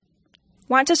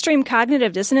Want to stream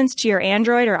Cognitive Dissonance to your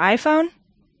Android or iPhone?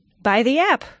 Buy the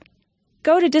app.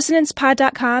 Go to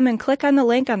dissonancepod.com and click on the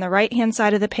link on the right-hand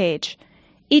side of the page.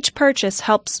 Each purchase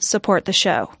helps support the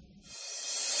show.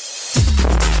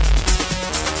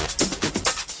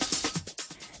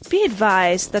 Be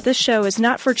advised that this show is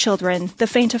not for children, the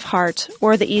faint of heart,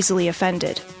 or the easily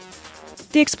offended.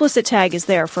 The explicit tag is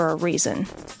there for a reason.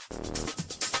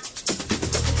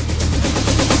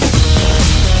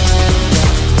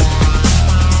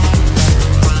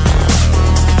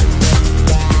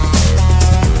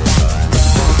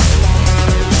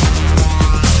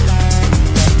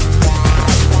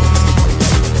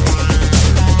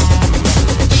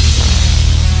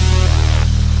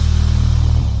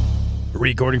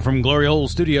 Recording from Glory Hole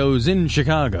Studios in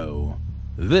Chicago,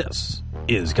 this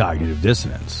is Cognitive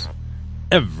Dissonance.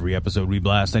 Every episode we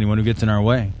blast anyone who gets in our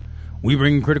way. We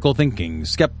bring critical thinking,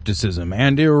 skepticism,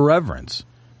 and irreverence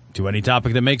to any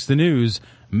topic that makes the news,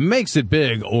 makes it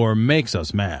big, or makes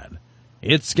us mad.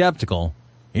 It's skeptical,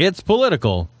 it's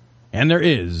political, and there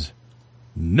is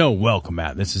no welcome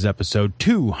mat. This is episode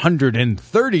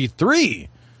 233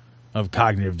 of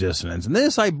Cognitive Dissonance, and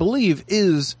this, I believe,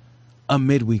 is a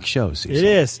midweek show, Cecil. It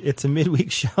is. It's a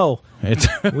midweek show.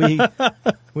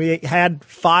 We had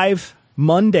 5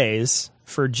 Mondays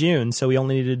for June, so we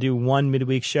only needed to do one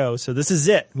midweek show. So this is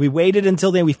it. We waited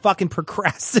until then. We fucking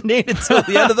procrastinated until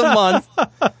the end of the month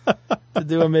to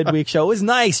do a midweek show. It was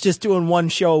nice just doing one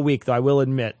show a week, though. I will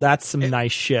admit that's some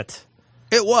nice shit.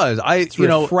 It was.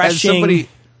 As somebody,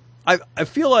 I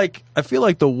feel like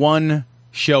the one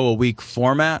show a week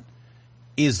format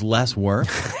is less work.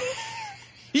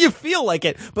 You feel like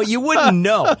it, but you wouldn't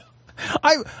know.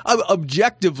 I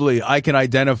objectively, I can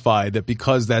identify that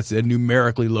because that's a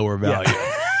numerically lower value.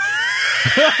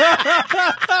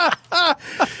 Yeah.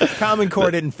 Common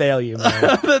Core didn't fail you,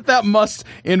 man. that must,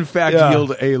 in fact,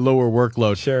 yield a lower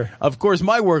workload. Sure. Of course,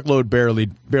 my workload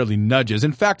barely nudges.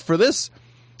 In fact, for this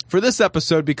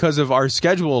episode, because of our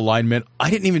schedule alignment, I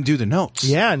didn't even do the notes.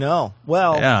 Yeah, no.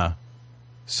 Well. Yeah.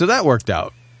 So that worked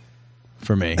out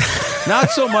for me. Not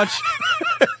so much...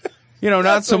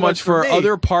 not so much for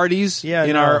other parties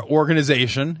in our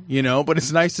organization, but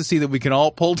it's nice to see that we can all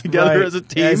pull together as a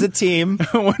team. As a team.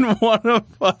 When one of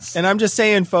us. And I'm just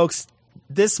saying, folks,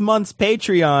 this month's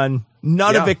Patreon,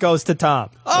 none of it goes to Tom.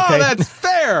 Oh, okay? That's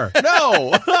fair.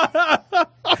 No.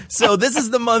 So this is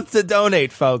the month to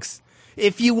donate, folks.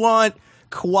 If you want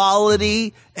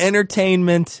quality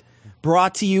entertainment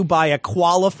brought to you by a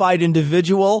qualified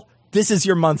individual, this is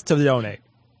your month to donate.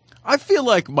 I feel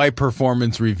like my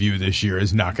performance review this year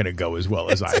is not going to go as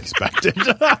well as I expected.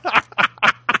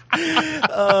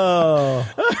 Oh.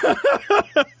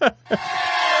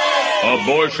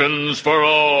 Abortions for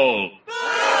all.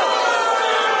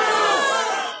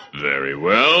 Very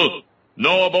well.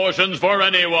 No abortions for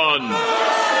anyone.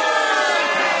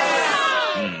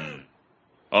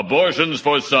 Abortions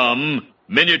for some,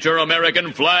 miniature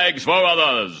American flags for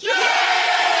others.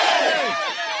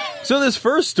 So this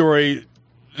first story...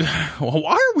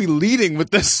 Why are we leading with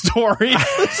this story?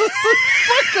 This is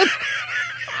fucking...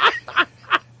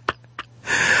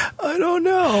 I don't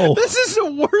know. This is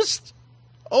the worst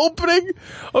opening.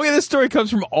 Okay, this story comes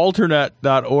from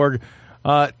alternate.org.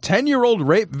 10-year-old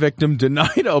rape victim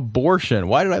denied abortion.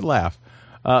 Why did I laugh?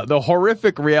 The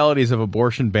horrific realities of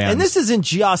abortion bans. And this isn't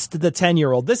just the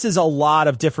 10-year-old. This is a lot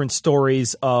of different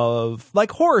stories of,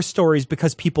 like, horror stories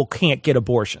because people can't get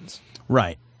abortions.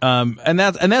 Right. And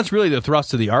that's really the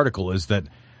thrust of the article, is that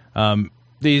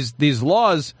these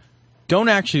laws don't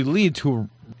actually lead to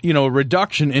a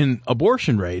reduction in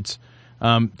abortion rates.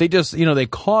 They just they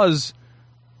cause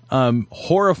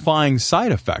horrifying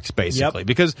side effects, basically,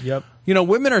 because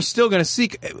women are still going to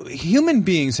seek. Human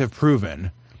beings have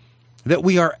proven that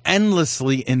we are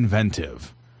endlessly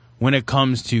inventive when it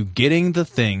comes to getting the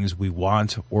things we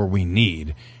want or we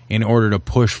need in order to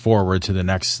push forward to the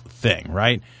next thing,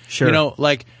 right? Sure.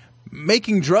 Like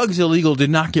making drugs illegal did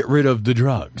not get rid of the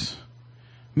drugs.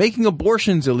 Making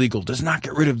abortions illegal does not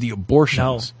get rid of the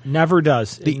abortions. No, never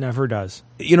does. It never does.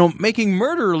 Making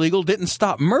murder illegal didn't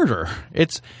stop murder.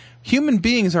 It's human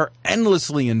beings are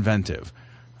endlessly inventive.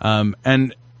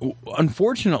 And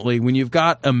unfortunately, when you've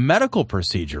got a medical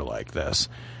procedure like this,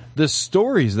 the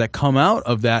stories that come out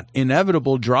of that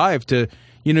inevitable drive to,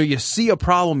 you see a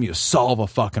problem, you solve a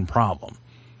fucking problem.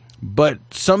 But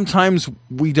sometimes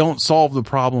we don't solve the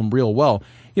problem real well.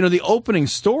 The opening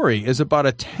story is about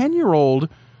a 10-year-old. You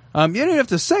don't even have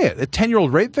to say it. A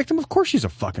 10-year-old rape victim? Of course she's a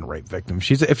fucking rape victim.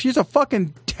 If she's a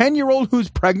fucking 10-year-old who's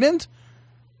pregnant,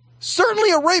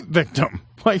 certainly a rape victim.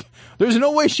 Like, there's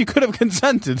no way she could have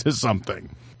consented to something.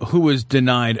 Who was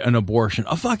denied an abortion?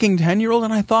 A fucking 10-year-old?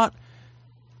 And I thought,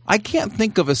 I can't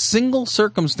think of a single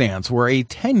circumstance where a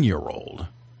 10-year-old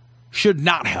should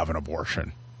not have an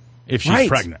abortion if she's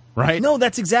pregnant, right? No,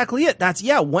 that's exactly it.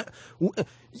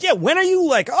 When are you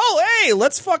like, oh, hey,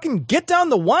 let's fucking get down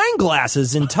the wine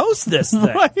glasses and toast this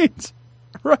thing?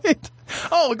 Right.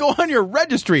 Oh, go on your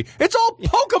registry. It's all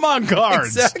Pokemon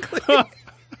cards. Exactly.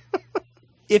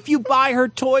 If you buy her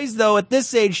toys, though, at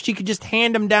this age, she could just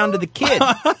hand them down to the kid.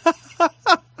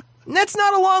 And that's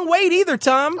not a long wait either,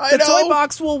 Tom. The toy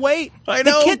box will wait. I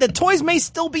know. The toys may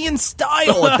still be in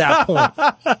style at that point.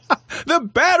 The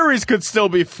batteries could still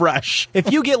be fresh.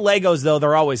 If you get Legos, though,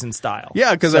 they're always in style.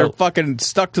 Yeah, because they're fucking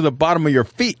stuck to the bottom of your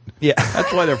feet. Yeah.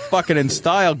 That's why they're fucking in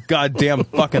style. Goddamn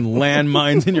fucking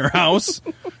landmines in your house.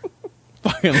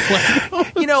 Fucking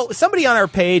Legos. You know, somebody on our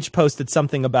page posted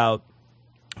something about,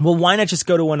 well, why not just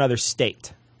go to another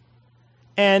state?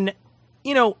 And,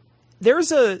 you know,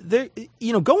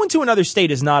 going to another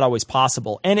state is not always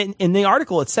possible. And in the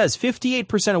article, it says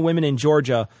 58% of women in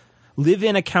Georgia live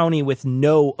in a county with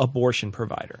no abortion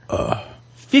provider.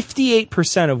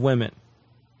 58% of women.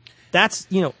 That's,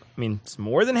 it's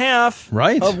more than half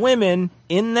of women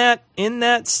in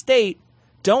that state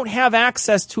don't have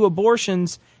access to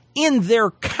abortions in their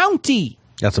county.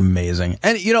 That's amazing.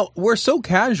 And, we're so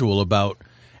casual about...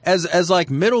 As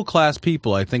like middle class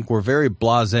people, I think we're very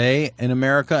blasé in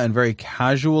America and very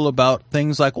casual about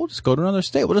things like, we'll just go to another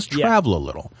state. We'll just travel a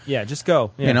little. Yeah, just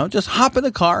go. Yeah. Just hop in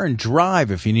the car and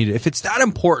drive if you need it. If it's that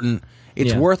important,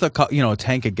 it's worth a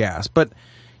tank of gas. But,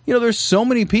 there's so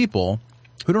many people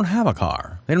who don't have a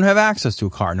car. They don't have access to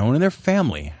a car. No one in their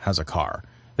family has a car.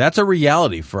 That's a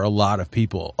reality for a lot of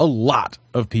people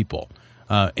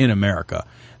in America.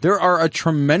 There are a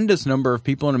tremendous number of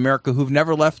people in America who've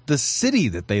never left the city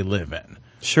that they live in.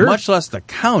 Sure. Much less the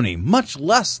county, much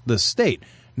less the state.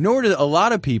 Nor do a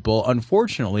lot of people,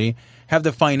 unfortunately, have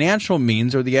the financial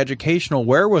means or the educational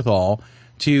wherewithal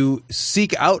to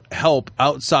seek out help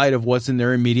outside of what's in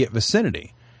their immediate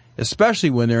vicinity,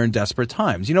 especially when they're in desperate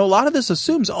times. A lot of this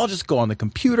assumes, I'll just go on the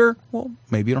computer. Well,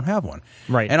 maybe you don't have one.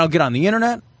 Right. And I'll get on the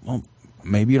internet. Well,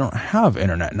 maybe you don't have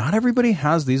internet. Not everybody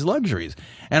has these luxuries.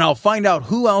 And I'll find out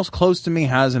who else close to me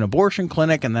has an abortion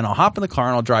clinic, and then I'll hop in the car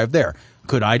and I'll drive there.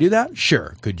 Could I do that?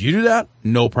 Sure. Could you do that?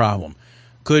 No problem.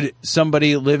 Could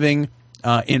somebody living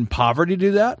in poverty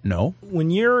do that? No.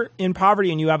 When you're in poverty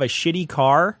and you have a shitty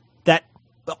car that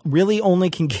really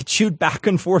only can get you back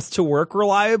and forth to work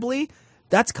reliably,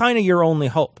 that's kind of your only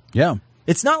hope. Yeah.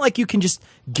 It's not like you can just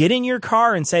get in your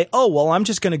car and say, oh, well, I'm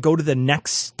just going to go to the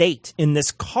next state in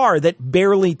this car that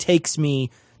barely takes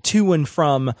me to and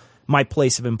from my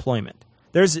place of employment.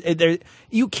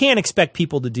 You can't expect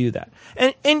people to do that.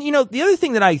 And the other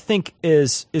thing that I think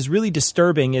is really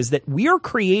disturbing is that we are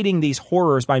creating these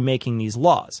horrors by making these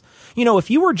laws. If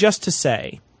you were just to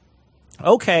say,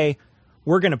 okay,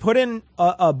 we're going to put in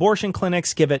abortion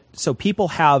clinics, give it so people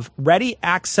have ready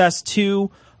access to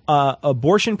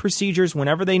abortion procedures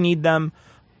whenever they need them.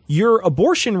 Your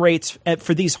abortion rates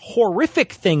for these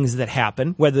horrific things that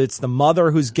happen, whether it's the mother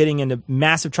who's getting into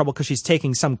massive trouble because she's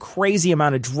taking some crazy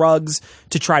amount of drugs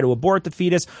to try to abort the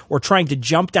fetus, or trying to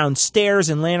jump down stairs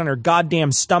and land on her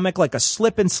goddamn stomach like a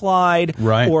slip and slide,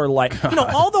 right? Or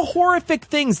all the horrific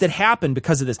things that happen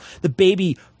because of this. The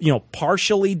baby,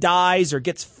 partially dies or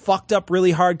gets fucked up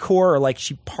really hardcore, or like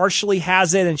she partially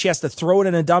has it and she has to throw it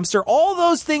in a dumpster. All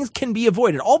those things can be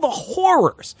avoided. All the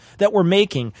horrors that we're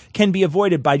making can be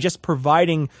avoided by just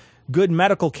providing good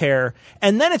medical care.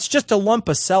 And then it's just a lump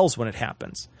of cells when it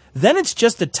happens. Then it's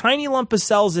just a tiny lump of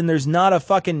cells, and there's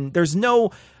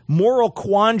no moral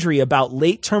quandary about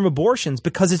late-term abortions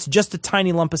because it's just a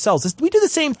tiny lump of cells. We do the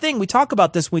same thing. We talk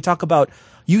about this when we talk about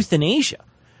euthanasia.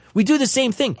 We do the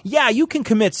same thing. Yeah, you can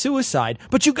commit suicide,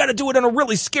 but you got to do it in a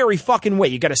really scary fucking way.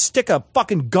 You got to stick a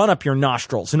fucking gun up your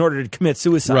nostrils in order to commit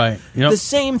suicide. Right. The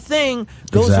same thing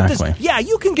goes with this. Yeah,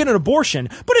 you can get an abortion,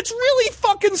 but it's really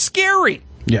fucking scary.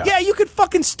 Yeah, you could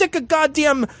fucking stick a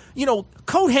goddamn,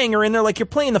 coat hanger in there like you're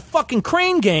playing the fucking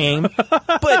Crane game,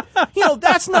 but,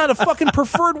 that's not a fucking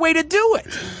preferred way to do it.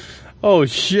 Oh,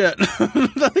 shit. I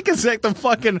think it's like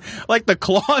the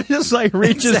claw just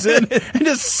reaches in and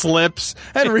just slips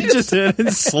and reaches in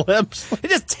and slips. They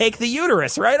just take the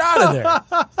uterus right out of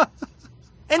there.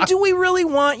 And do we really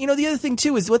want, the other thing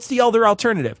too is, what's the other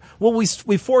alternative? Well, we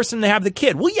force them to have the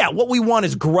kid. Well, yeah, what we want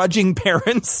is grudging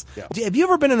parents. Yeah. Have you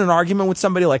ever been in an argument with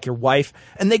somebody like your wife,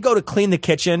 and they go to clean the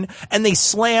kitchen and they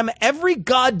slam every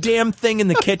goddamn thing in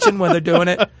the kitchen when they're doing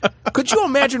it? Could you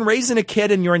imagine raising a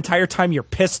kid and your entire time you're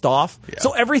pissed off? Yeah.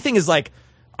 So everything is like,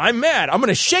 I'm mad. I'm going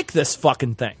to shake this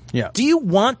fucking thing. Yeah. Do you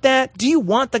want that? Do you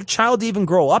want the child to even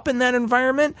grow up in that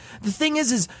environment? The thing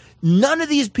is none of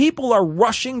these people are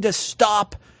rushing to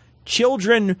stop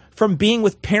children from being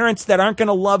with parents that aren't going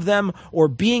to love them or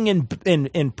being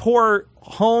in poor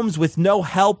homes with no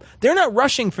help. They're not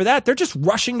rushing for that. They're just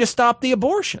rushing to stop the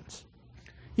abortions.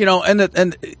 You know,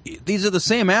 and these are the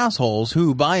same assholes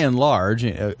who, by and large,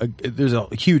 there's a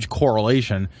huge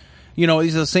correlation. You know,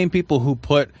 these are the same people who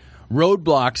put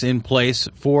roadblocks in place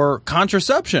for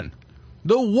contraception.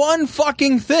 The one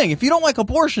fucking thing. If you don't like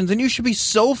abortions, then you should be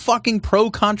so fucking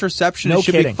pro-contraception. No it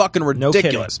should kidding. be fucking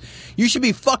ridiculous. No you should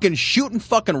be fucking shooting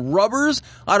fucking rubbers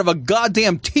out of a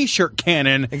goddamn t-shirt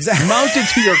cannon mounted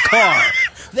to your car.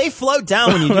 They float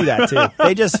down when you do that, too.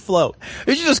 They just float.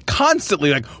 They should just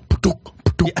constantly like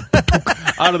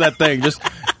out of that thing. Just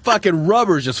fucking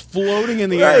rubbers just floating in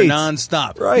the air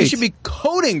nonstop. Right. You should be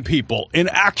coating people in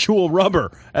actual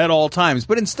rubber at all times.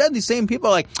 But instead, these same people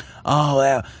are like,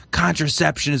 oh,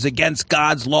 contraception is against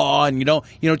God's law, and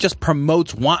just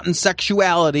promotes wanton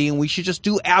sexuality, and we should just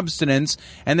do abstinence.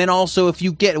 And then also,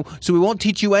 so we won't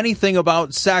teach you anything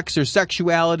about sex or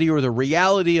sexuality or the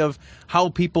reality of how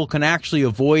people can actually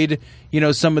avoid,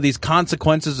 some of these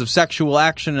consequences of sexual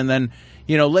action. And then,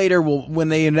 later, when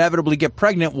they inevitably get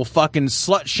pregnant, we'll fucking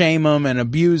slut shame them and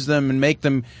abuse them and make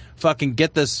them fucking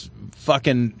get this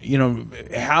fucking,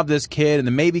 have this kid and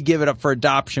then maybe give it up for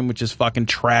adoption, which is fucking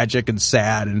tragic and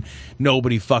sad, and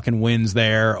nobody fucking wins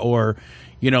there. Or,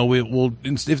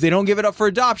 if they don't give it up for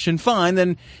adoption, fine,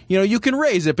 then, you can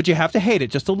raise it, but you have to hate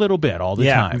it just a little bit all the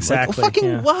time. Exactly. Like,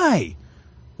 why?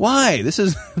 Why?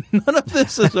 None of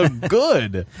this is a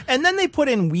good. And then they put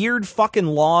in weird fucking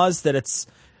laws that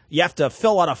you have to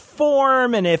fill out a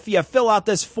form, and if you fill out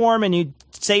this form and you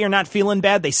say you're not feeling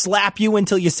bad, they slap you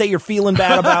until you say you're feeling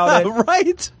bad about it.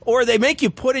 Right. Or they make you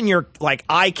put in your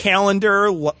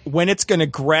iCalendar when it's going to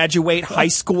graduate high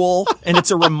school, and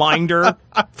it's a reminder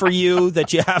for you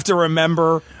that you have to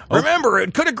remember. Remember,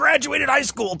 it could have graduated high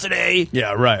school today.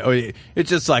 Yeah, right. It's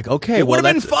just like, okay, it would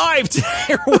have been 5 today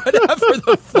or whatever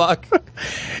the fuck.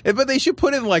 But they should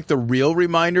put in the real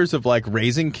reminders of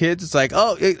raising kids. It's like,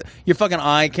 oh, your fucking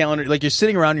iCalendar, you're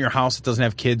sitting around in your house that doesn't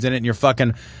have kids in it, and your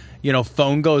fucking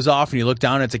phone goes off, and you look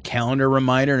down, and it's a calendar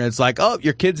reminder, and it's like, oh,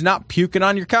 your kid's not puking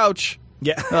on your couch.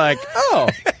 Yeah. Like, oh,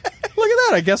 look at that.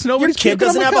 I guess nobody's your kid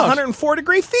doesn't have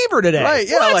 104-degree fever today. Right,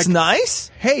 yeah. Well, that's nice.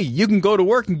 Hey, you can go to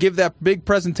work and give that big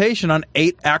presentation on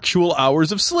 8 actual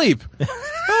hours of sleep.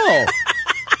 Oh.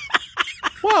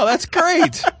 Wow, that's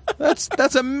great.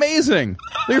 That's amazing.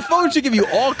 Your phone should give you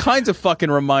all kinds of fucking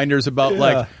reminders about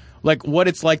like what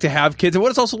it's like to have kids and what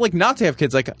it's also like not to have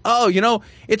kids. Like, oh,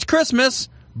 it's Christmas.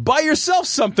 Buy yourself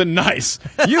something nice.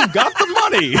 You've got the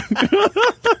money.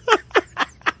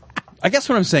 I guess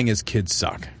what I'm saying is kids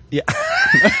suck. Yeah.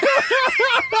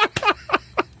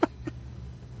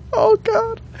 Oh,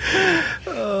 God.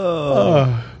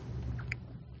 Oh.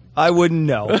 I wouldn't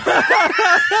know.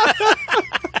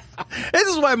 This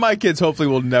is why my kids hopefully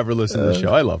will never listen to the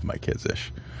show. I love my kids,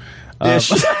 Ish.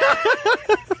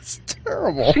 It's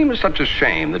terrible. It seems such a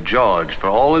shame that George, for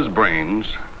all his brains,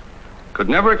 could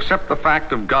never accept the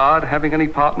fact of God having any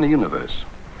part in the universe.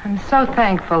 I'm so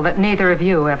thankful that neither of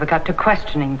you ever got to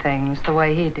questioning things the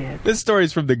way he did. This story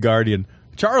is from The Guardian.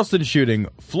 Charleston shooting.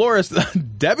 Florist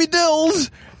Debbie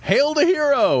Dills hailed a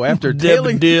hero after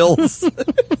tailing... Debbie Dills.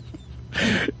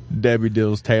 Debbie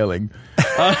Dills tailing.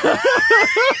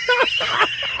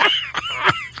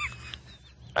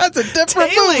 That's a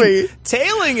different movie.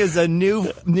 Tailing is a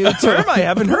new term I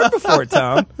haven't heard before,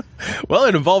 Tom. Well,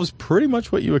 it involves pretty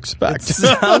much what you expect. It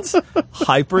sounds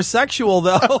hypersexual,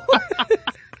 though.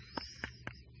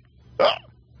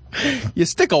 You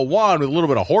stick a wand with a little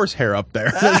bit of horsehair up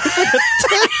there.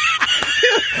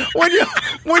 when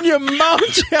you mount,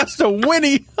 she has to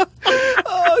whinny.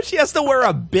 Oh, she has to wear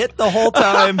a bit the whole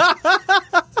time.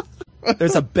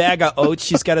 There's a bag of oats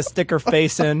she's got to stick her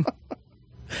face in.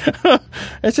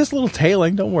 It's just a little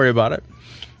tailing. Don't worry about it.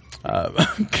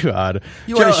 God.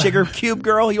 You want a sugar cube,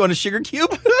 girl? You want a sugar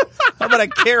cube? How about a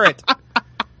carrot?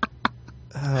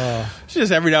 She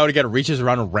just every now and again reaches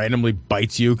around and randomly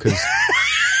bites you because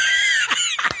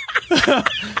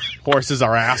horses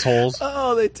are assholes.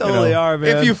 Oh, they totally are,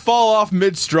 man. If you fall off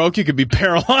mid-stroke, you could be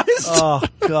paralyzed. Oh,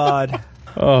 God.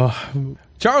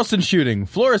 Charleston shooting.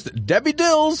 Florist Debbie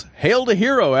Dills hailed a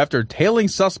hero after tailing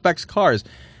suspects' cars.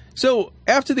 So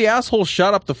after the asshole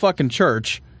shot up the fucking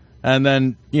church and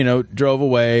then, drove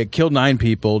away, killed 9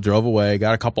 people, drove away,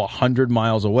 got a couple 100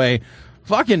 miles away,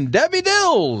 fucking Debbie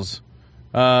Dills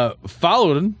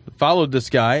followed this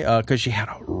guy because she had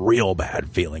a real bad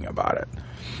feeling about it.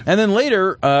 And then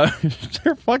later,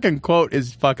 their fucking quote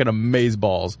is fucking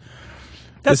amazeballs.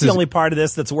 That's the only part of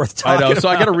this that's worth talking about. I know, so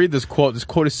I got to read this quote. This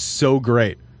quote is so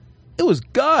great. It was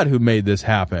God who made this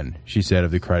happen, she said of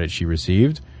the credit she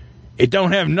received. It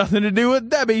don't have nothing to do with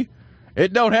Debbie.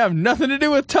 It don't have nothing to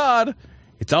do with Todd.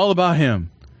 It's all about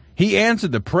him. He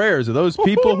answered the prayers of those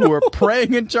people who were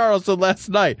praying in Charleston last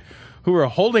night, who were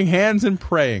holding hands and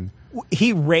praying.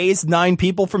 He raised 9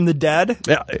 people from the dead?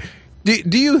 Yeah.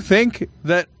 Do you think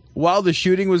that while the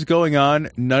shooting was going on,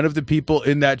 none of the people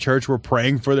in that church were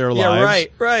praying for their lives? Yeah,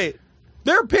 right.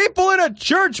 There are people in a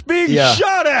church being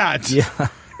shot at. Yeah.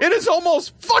 It is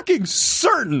almost fucking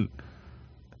certain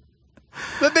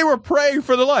that they were praying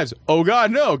for their lives. Oh,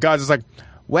 God, no. God's just like,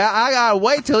 well, I got to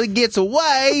wait till he gets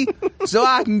away so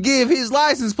I can give his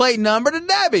license plate number to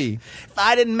Debbie. If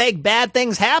I didn't make bad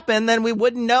things happen, then we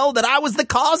wouldn't know that I was the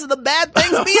cause of the bad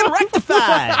things being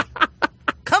rectified.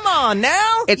 Come on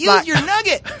now. Use your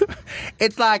nugget.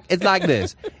 It's like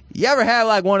this. You ever have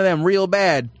like one of them real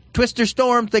bad twister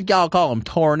storms? Think y'all call them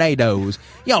tornadoes.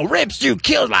 Rips through,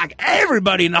 kills like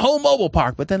everybody in the whole mobile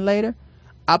park. But then later,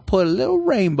 I put a little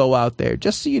rainbow out there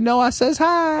just so you know I says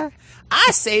hi.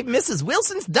 I saved Mrs.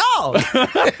 Wilson's dog.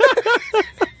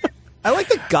 I like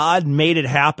that God made it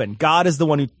happen. God is the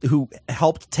one who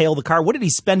helped tail the car. What did he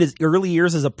spend his early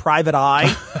years as a private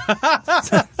eye?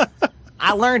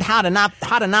 I learned how to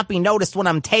not be noticed when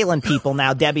I'm tailing people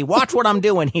now, Debbie. Watch what I'm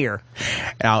doing here.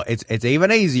 Now, it's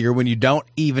even easier when you don't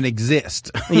even exist.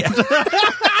 Yeah.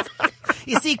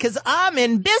 You see, because I'm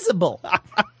invisible.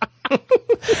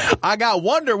 I got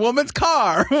Wonder Woman's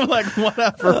car. Like,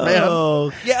 whatever, man.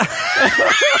 Oh, yeah.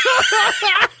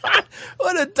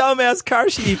 What a dumbass car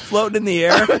she'd be floating in the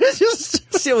air.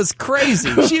 It was crazy.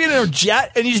 She'd be in her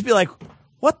jet, and you'd just be like,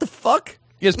 what the fuck?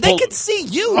 They can see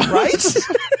you, right?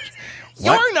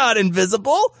 You're not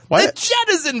invisible. What? The jet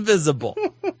is invisible.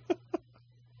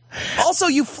 Also,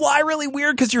 you fly really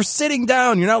weird because you're sitting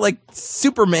down. You're not like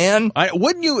Superman.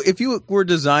 Wouldn't you, if you were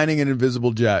designing an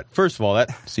invisible jet? First of all, that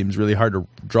seems really hard to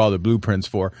draw the blueprints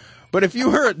for. But if you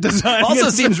were designing, also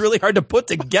seems really hard to put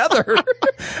together.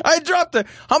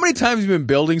 How many times have you been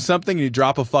building something and you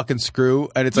drop a fucking screw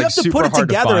and it's like super hard to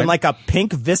find? You have to put it together in like a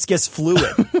pink viscous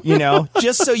fluid,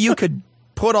 just so you could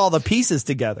put all the pieces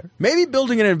together. Maybe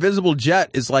building an invisible jet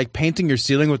is like painting your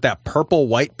ceiling with that purple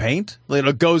white paint.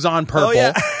 It goes on purple. Oh,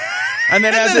 yeah. And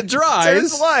then as it dries, it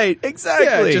turns white.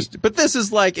 Exactly. Yeah, but this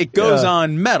is like it goes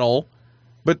on metal,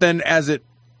 but then as it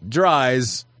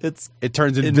dries, it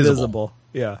turns invisible.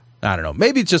 Yeah. I don't know.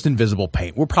 Maybe it's just invisible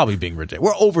paint. We're probably being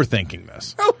ridiculous. We're overthinking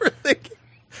this.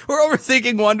 We're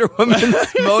overthinking Wonder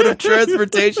Woman's mode of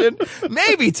transportation.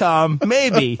 Maybe, Tom.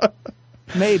 Maybe.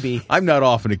 I'm not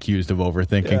often accused of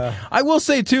overthinking. Yeah. I will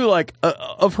say, too,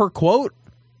 of her quote,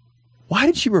 why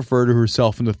did she refer to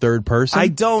herself in the third person? I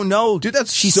don't know. Dude,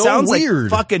 that's she so sounds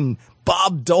weird. Like fucking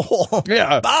Bob Dole.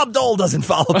 Yeah. Bob Dole doesn't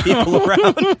follow people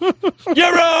around.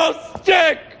 You're all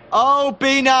sick! Oh,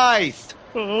 be nice.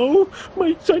 Oh,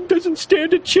 my son doesn't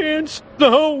stand a chance. The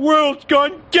whole world's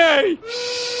gone gay.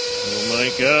 Oh,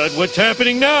 my God. What's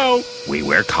happening now? We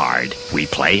work hard. We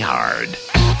play hard.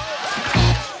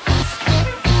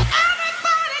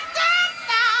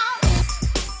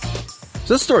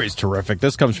 This story is terrific.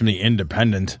 This comes from The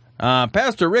Independent.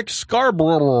 Pastor Rick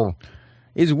Scarborough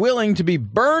is willing to be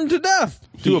burned to death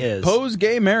to oppose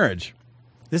gay marriage.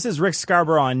 This is Rick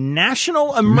Scarborough on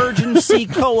National Emergency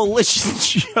Coalition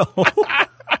show.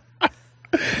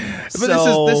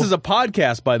 This is a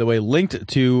podcast, by the way, linked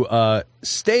to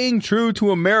Staying True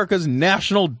to America's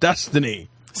National Destiny.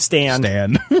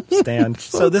 Stand.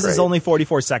 So this is only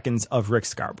 44 seconds of Rick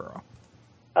Scarborough.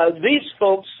 These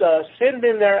folks send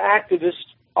in their activists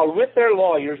with their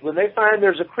lawyers when they find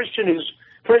there's a Christian who's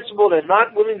principled and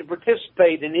not willing to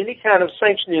participate in any kind of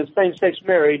sanctioning of same-sex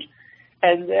marriage,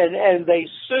 and they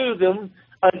sue them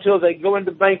until they go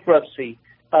into bankruptcy.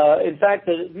 In fact,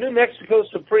 the New Mexico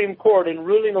Supreme Court, in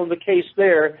ruling on the case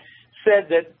there, said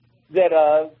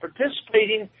that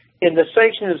participating in the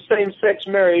sanction of same-sex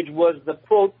marriage was the,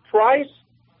 quote, price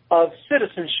of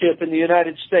citizenship in the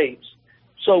United States.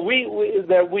 So we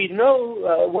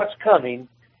know what's coming,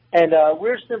 and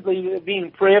we're simply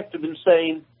being preemptive and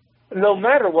saying, no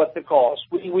matter what the cost,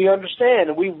 we understand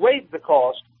and we weigh the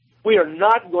cost. We are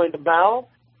not going to bow.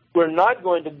 We're not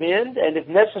going to bend, and if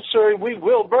necessary, we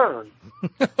will burn.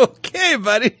 Okay,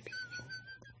 buddy.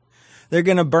 They're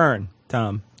going to burn,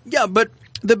 Tom. Yeah, but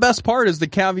the best part is the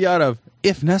caveat of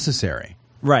if necessary.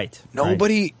 Right.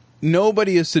 Nobody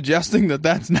is suggesting that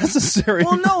that's necessary.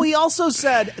 Well, no, he also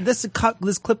said, this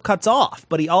clip cuts off,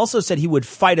 but he also said he would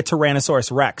fight a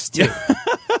Tyrannosaurus Rex, too.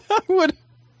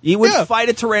 He would fight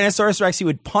a Tyrannosaurus Rex. He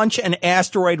would punch an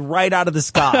asteroid right out of the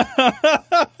sky.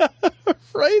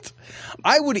 Right?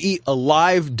 I would eat a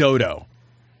live dodo.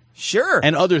 Sure.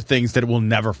 And other things that will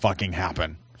never fucking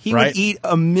happen. He would eat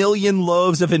 1 million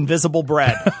loaves of invisible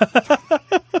bread.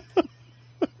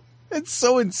 It's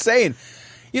so insane.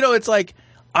 It's like,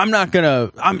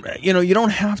 you don't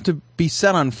have to be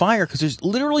set on fire because there's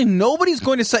literally nobody's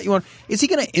going to set you on. Is he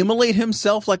going to immolate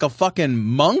himself like a fucking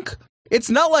monk? It's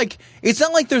not like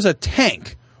there's a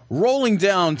tank rolling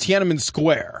down Tiananmen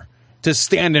Square to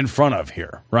stand in front of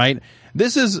here, right?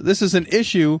 This is an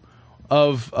issue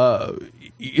of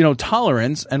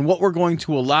tolerance and what we're going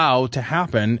to allow to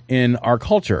happen in our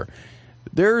culture.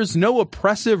 There's no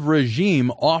oppressive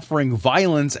regime offering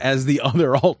violence as the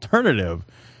other alternative.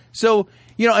 So,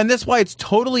 and that's why it's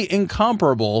totally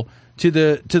incomparable to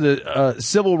the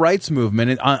civil rights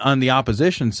movement on the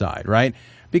opposition side, right?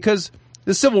 Because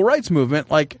the civil rights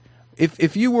movement, like,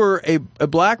 if you were a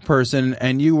black person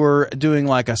and you were doing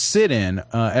like a sit-in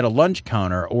at a lunch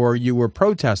counter or you were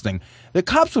protesting, the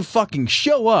cops would fucking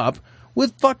show up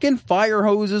with fucking fire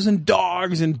hoses and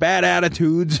dogs and bad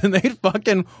attitudes, and they'd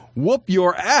fucking whoop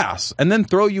your ass and then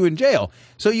throw you in jail.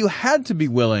 So you had to be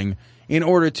willing, in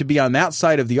order to be on that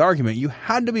side of the argument, you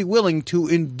had to be willing to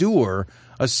endure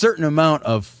a certain amount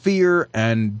of fear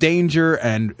and danger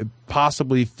and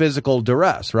possibly physical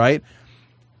duress, right?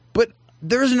 But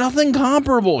there's nothing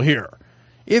comparable here.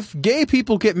 If gay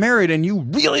people get married and you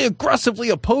really aggressively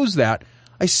oppose that,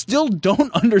 I still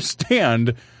don't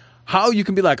understand how you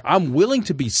can be like, I'm willing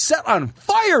to be set on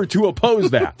fire to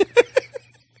oppose that.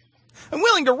 I'm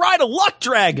willing to ride a luck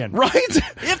dragon. Right?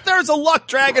 If there's a luck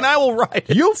dragon, I will ride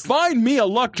it. You find me a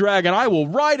luck dragon, I will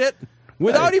ride it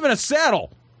without even a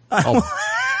saddle. I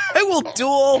will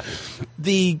duel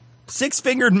the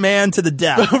six-fingered man to the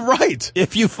death. Right.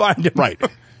 If you find him. Right.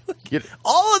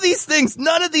 All of these things,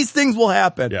 none of these things will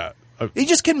happen. Yeah. He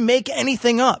just can make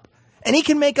anything up. And he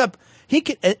can make up,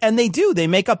 and they do. They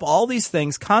make up all these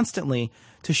things constantly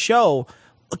to show,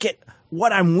 look at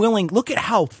what I'm willing, look at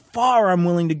how far I'm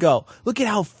willing to go. Look at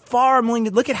how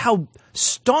look at how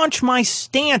staunch my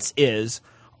stance is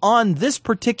on this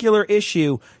particular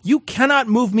issue. You cannot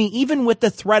move me even with the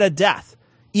threat of death.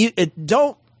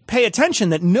 Don't pay attention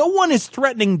that no one is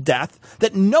threatening death,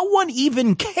 that no one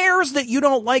even cares that you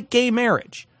don't like gay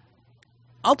marriage.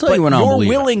 I'll tell you when I'll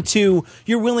believe it.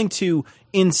 You're willing to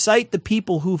incite the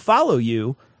people who follow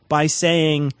you by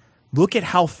saying, look at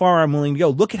how far I'm willing to go.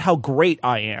 Look at how great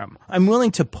I am. I'm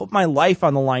willing to put my life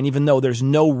on the line even though there's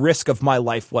no risk of my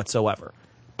life whatsoever.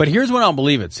 But here's when I'll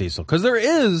believe it, Cecil, because there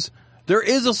is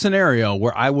a scenario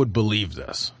where I would believe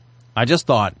this. I just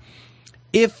thought,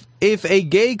 if a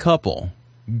gay couple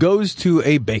goes to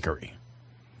a bakery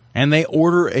and they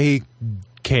order a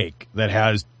cake that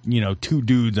has, two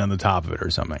dudes on the top of it or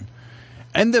something,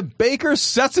 and the baker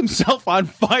sets himself on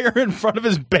fire in front of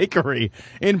his bakery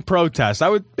in protest, I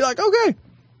would be like, okay,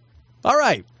 all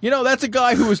right. That's a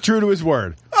guy who was true to his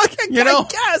word. Okay, I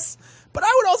guess. But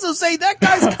I would also say that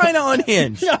guy's kind of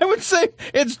unhinged. Yeah, I would say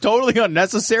it's totally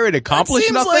unnecessary to accomplish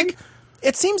nothing.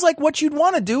 It seems like what you'd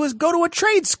want to do is go to a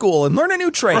trade school and learn a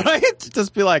new trade. Right?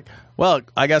 Just be like, well,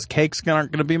 I guess cakes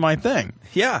aren't going to be my thing.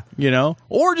 Yeah.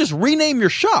 Or just rename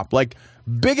your shop, like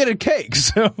Bigoted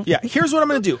Cakes. Yeah, here's what I'm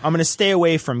going to do. I'm going to stay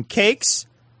away from cakes.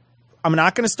 I'm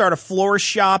not going to start a florist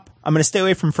shop. I'm going to stay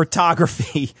away from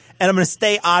photography. And I'm going to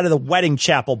stay out of the wedding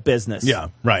chapel business. Yeah,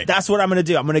 right. That's what I'm going to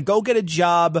do. I'm going to go get a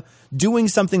job doing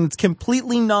something that's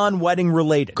completely non-wedding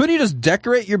related. Couldn't you just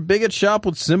decorate your bigot shop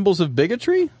with symbols of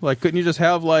bigotry? Like, couldn't you just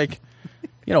have,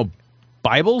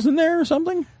 Bibles in there or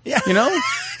something? Yeah.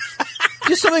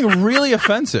 Just something really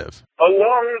offensive. A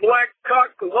long black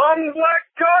cock, long black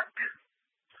cock.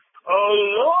 A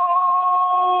long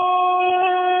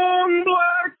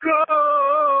black cock,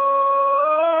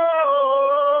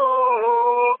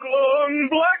 long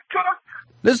black cock.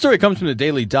 This story comes from the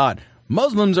Daily Dot.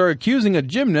 Muslims are accusing a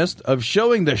gymnast of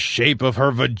showing the shape of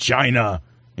her vagina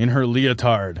in her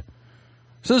leotard.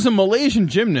 Says a Malaysian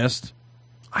gymnast,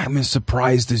 I'm as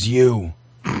surprised as you.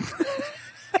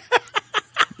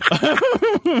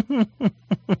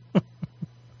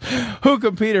 Who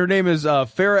competed? Her name is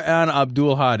Farah Ann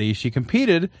Abdul Hadi. She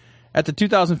competed at the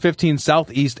 2015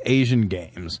 Southeast Asian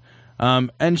Games.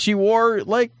 And she wore,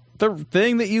 the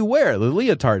thing that you wear, the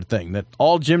leotard thing, that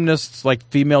all gymnasts,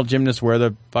 female gymnasts wear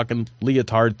the fucking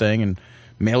leotard thing, and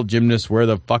male gymnasts wear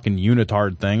the fucking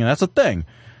unitard thing, and that's a thing.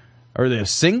 Or the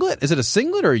singlet? Is it a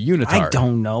singlet or a unitard? I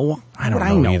don't know. I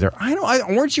don't know either.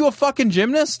 Weren't you a fucking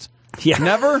gymnast? Yeah.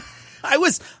 Never? I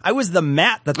was the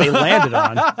mat that they landed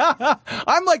on.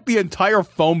 I'm like the entire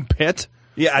foam pit.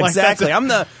 Yeah, exactly. I'm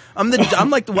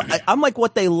like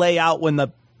what they lay out when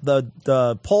the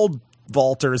pole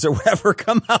vaulters or whatever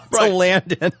come out to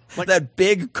land in. That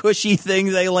big cushy thing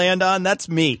they land on. That's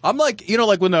me. I'm like,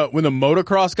 when the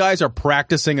motocross guys are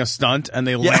practicing a stunt and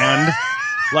they land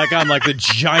like on like the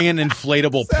giant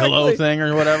inflatable pillow thing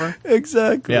or whatever.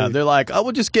 Exactly. Yeah, they're like, oh,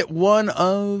 we'll just get one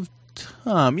of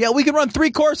Tom. Yeah, we can run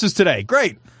 3 courses today.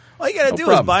 Great. All you got to do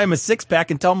is buy him a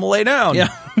 6-pack and tell him to lay down.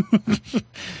 Yeah.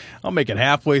 I'll make it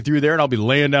halfway through there and I'll be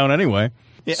laying down anyway.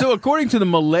 Yeah. So according to the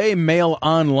Malay Mail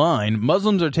Online,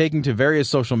 Muslims are taking to various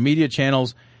social media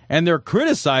channels and they're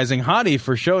criticizing Hadi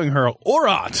for showing her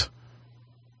aurat.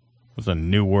 That's a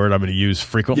new word I'm going to use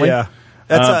frequently. Yeah.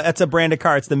 That's a brand of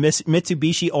car. It's the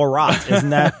Mitsubishi Aurat,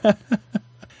 isn't that?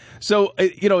 So,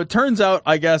 it turns out,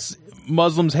 I guess,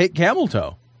 Muslims hate camel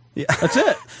toe. Yeah. That's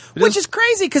it. Which is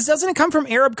crazy, because doesn't it come from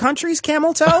Arab countries,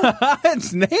 camel toe?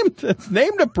 It's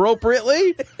named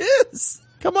appropriately. It is.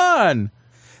 Come on.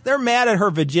 They're mad at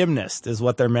her vagymnast, is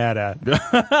what they're mad at. I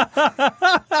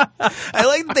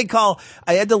like that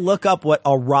I had to look up what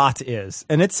a rot is.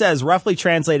 And it says roughly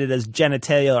translated as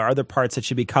genitalia or other parts that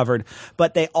should be covered.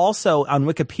 But they also, on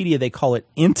Wikipedia, they call it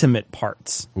intimate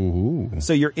parts. Ooh.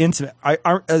 So you're intimate.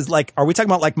 Are we talking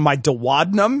about like my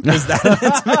duodenum? Is that an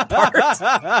intimate part?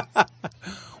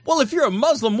 Well, if you're a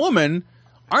Muslim woman,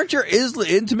 aren't your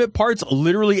intimate parts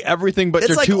literally everything but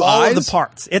your like 2 all eyes? of the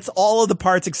parts. It's all of the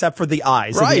parts except for the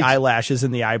eyes and the eyelashes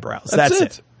and the eyebrows. That's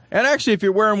it. And actually, if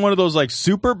you're wearing one of those like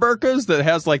super burqas that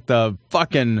has like the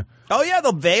fucking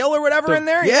the veil or whatever in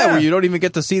there, where you don't even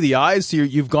get to see the eyes, so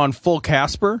you've gone full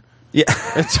Casper. Yeah.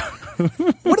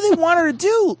 What do they want her to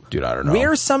do? Dude, I don't know.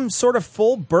 Wear some sort of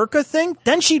full burqa thing?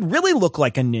 Then she'd really look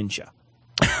like a ninja.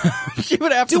 She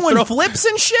would have doing flips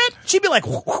and shit. She'd be like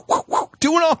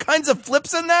doing all kinds of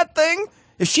flips in that thing.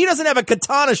 If she doesn't have a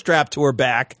katana strapped to her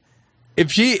back,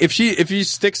 if she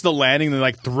sticks the landing and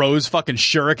like throws fucking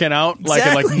shuriken out like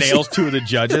and like nails 2 of the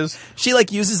judges, she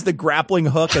like uses the grappling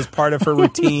hook as part of her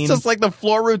routine. It's just like the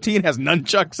floor routine has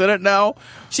nunchucks in it now.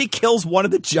 She kills one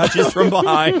of the judges from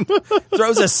behind,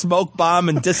 throws a smoke bomb,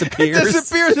 and disappears. It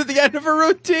disappears at the end of her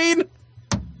routine.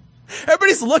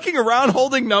 Everybody's looking around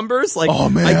holding numbers like, oh,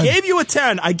 man. I gave you a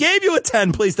 10. I gave you a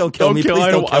 10. Please don't kill me. Please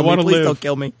don't kill me. Please don't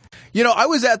kill me. I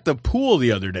was at the pool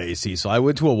the other day, so I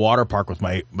went to a water park with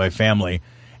my family,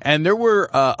 and there were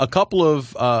a couple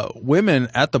of women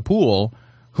at the pool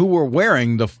who were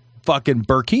wearing the fucking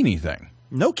burkini thing.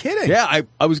 No kidding. Yeah,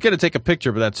 I was going to take a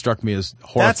picture, but that struck me as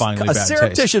horrifyingly bad taste. A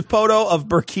surreptitious photo of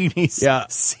burkinis. Yeah.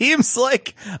 Seems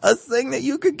like a thing that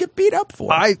you could get beat up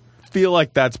for. I feel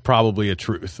like that's probably a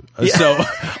truth. Yeah. So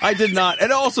I did not. It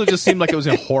also just seemed like it was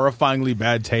a horrifyingly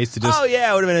bad taste. To just, it would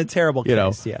have been a terrible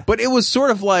case. Yeah. But it was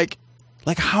sort of like,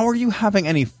 how are you having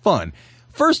any fun?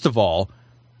 First of all,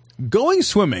 going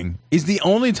swimming is the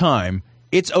only time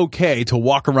it's okay to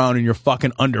walk around in your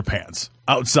fucking underpants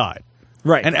outside.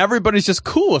 Right. And everybody's just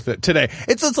cool with it today.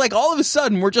 It's like all of a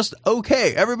sudden we're just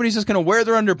okay. Everybody's just going to wear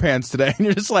their underpants today. And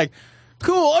you're just like,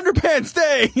 cool, underpants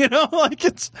day. Like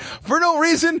it's for no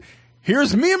reason.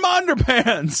 Here's me in my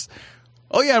underpants.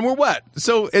 Oh, yeah, and we're wet,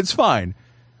 so it's fine.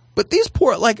 But these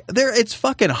poor, it's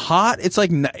fucking hot. It's like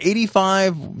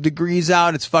 85 degrees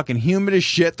out. It's fucking humid as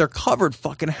shit. They're covered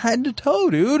fucking head to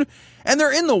toe, dude. And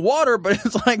they're in the water, but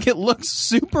it's like it looks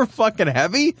super fucking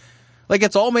heavy. Like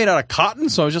it's all made out of cotton,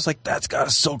 so I was just like, that's got to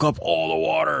soak up all the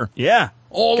water. Yeah.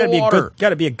 All the water. Got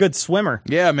to be a good swimmer.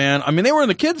 Yeah, man. I mean, they were in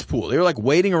the kids' pool. They were like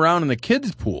wading around in the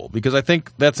kids' pool because I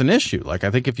think that's an issue. Like,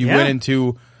 I think if you went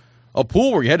into a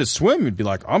pool where you had to swim, you'd be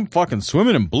like, I'm fucking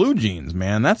swimming in blue jeans,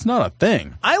 man. That's not a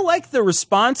thing. I like the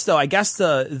response, though. I guess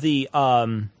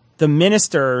the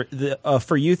minister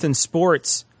for youth and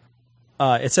sports,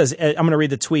 it says, I'm going to read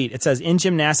the tweet. It says, in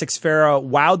gymnastics, Farah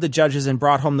wowed the judges and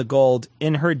brought home the gold.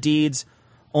 In her deeds,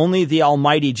 only the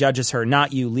Almighty judges her,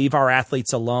 not you. Leave our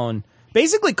athletes alone.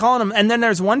 Basically calling him, and then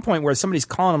there's one point where somebody's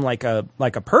calling him like a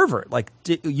pervert. Like,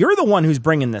 you're the one who's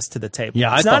bringing this to the table.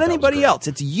 Yeah, it's not anybody else.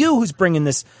 It's you who's bringing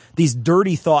these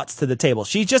dirty thoughts to the table.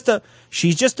 She's just a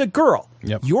girl.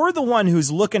 Yep. You're the one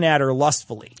who's looking at her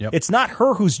lustfully. Yep. It's not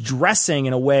her who's dressing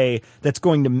in a way that's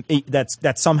going to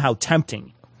that's somehow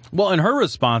tempting. Well, and her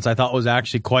response I thought was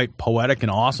actually quite poetic and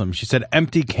awesome. She said,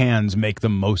 "Empty cans make the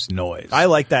most noise." I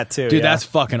like that too, dude. Yeah. That's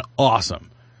fucking awesome.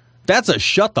 That's a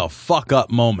shut the fuck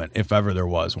up moment, if ever there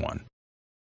was one.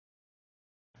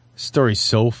 This story's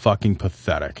so fucking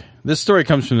pathetic. This story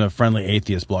comes from the Friendly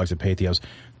Atheist blogs at Patheos.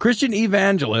 Christian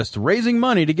evangelist raising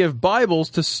money to give Bibles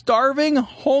to starving,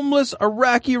 homeless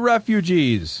Iraqi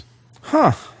refugees.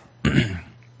 Huh.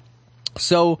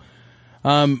 So,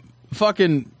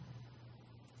 fucking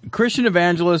Christian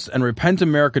evangelist and Repent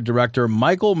America director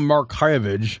Michael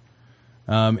Markievich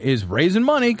is raising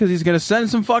money because he's going to send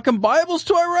some fucking Bibles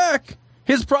to Iraq.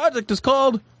 His project is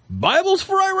called Bibles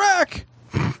for Iraq.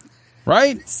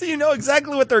 Right? So you know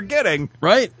exactly what they're getting.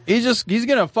 Right? He's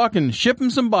gonna fucking ship him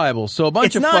some Bibles. So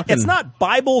it's not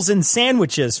Bibles and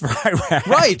sandwiches for Iraq.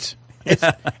 Right.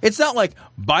 It's not like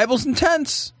Bibles and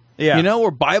tents. Yeah. You know,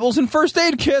 or Bibles and first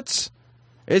aid kits.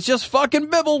 It's just fucking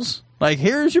Bibbles. Like,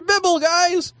 here's your Bibble,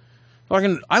 guys.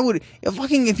 If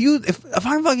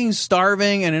I'm fucking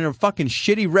starving and in a fucking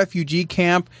shitty refugee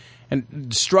camp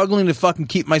and struggling to fucking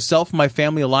keep myself and my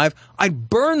family alive, I'd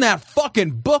burn that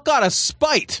fucking book out of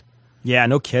spite. Yeah,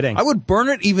 no kidding. I would burn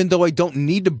it even though I don't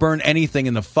need to burn anything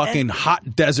in the fucking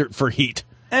hot desert for heat.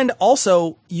 And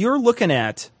also, you're looking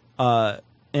at,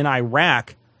 in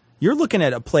Iraq, you're looking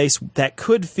at a place that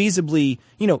could feasibly,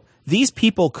 these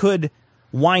people could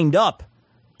wind up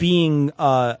being,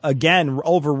 again,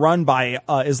 overrun by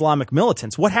Islamic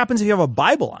militants. What happens if you have a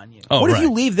Bible on you? What if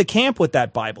you leave the camp with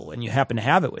that Bible and you happen to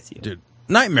have it with you? Dude,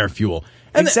 nightmare fuel.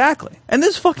 Exactly. And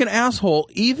this fucking asshole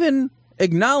even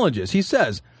acknowledges, he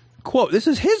says, quote, this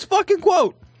is his fucking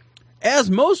quote, as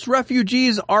most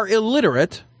refugees are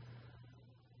illiterate,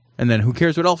 and then who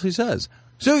cares what else he says.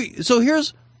 So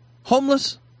here's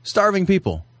homeless, starving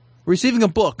people receiving a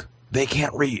book they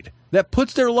can't read that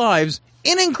puts their lives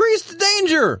in increased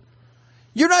danger.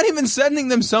 You're not even sending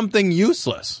them something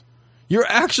useless. You're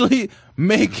actually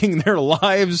making their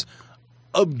lives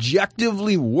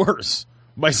objectively worse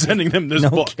by sending them this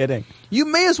book. No kidding. You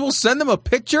may as well send them a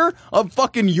picture of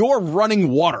fucking your running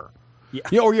water.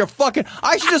 Yeah. Or your fucking...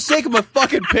 I should just take them a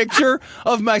fucking picture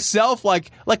of myself, like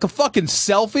a fucking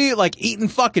selfie, like eating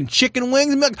fucking chicken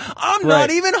wings, and be like, I'm not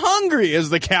even hungry, is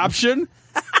the caption.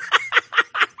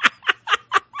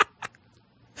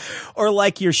 Or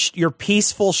like your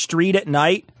peaceful street at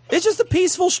night. It's just a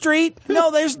peaceful street.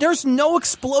 No, there's no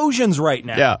explosions right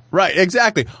now. Yeah, right,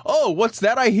 exactly. Oh, what's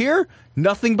that I hear?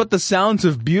 Nothing but the sounds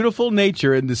of beautiful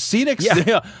nature and the scenic...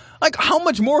 Yeah. Like, how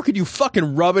much more could you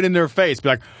fucking rub it in their face? Be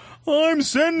like... I'm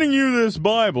sending you this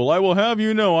Bible. I will have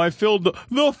you know I filled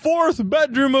the fourth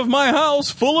bedroom of my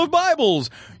house full of Bibles.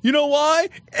 You know why?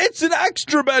 It's an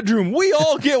extra bedroom. We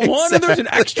all get one, and there's an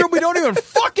extra we don't even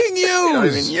fucking use. We don't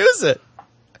even use it.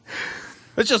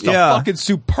 It's just a fucking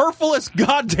superfluous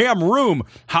goddamn room.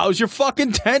 How's your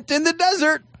fucking tent in the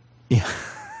desert? Yeah.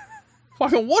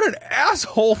 Fucking what an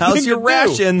asshole thing How's your to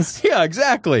rations? Do. Yeah,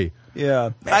 exactly.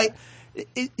 Yeah.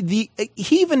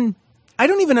 I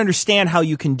don't even understand how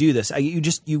you can do this.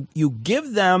 You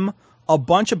give them a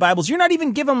bunch of Bibles. You're not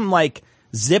even giving them like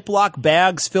Ziploc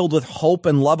bags filled with hope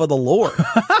and love of the Lord.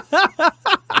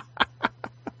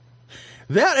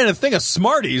 That and a thing of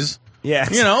Smarties. Yeah.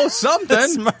 You know, something.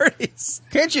 Smarties.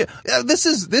 Can't you? This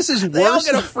is worse. They all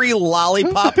get a free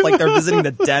lollipop like they're visiting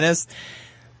the dentist.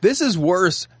 This is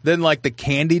worse than like the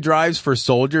candy drives for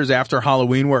soldiers after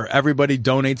Halloween where everybody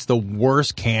donates the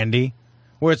worst candy.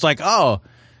 Where it's like, oh...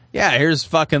 yeah, here's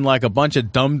fucking like a bunch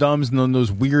of dum-dums and then those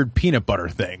weird peanut butter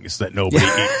things that nobody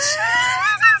eats.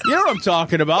 You know what I'm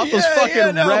talking about? Those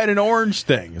fucking red and orange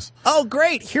things. Oh,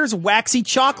 great. Here's waxy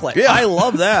chocolate. Yeah. I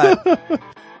love that.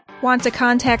 Want to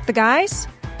contact the guys?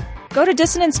 Go to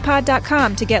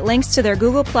dissonancepod.com to get links to their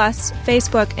Google+,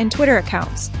 Facebook, and Twitter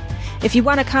accounts. If you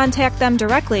want to contact them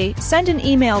directly, send an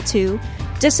email to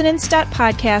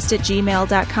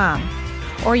dissonance.podcast@gmail.com.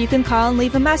 Or you can call and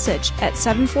leave a message at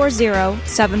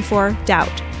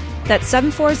 740-74-DOUBT. That's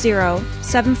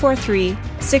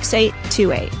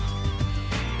 740-743-6828.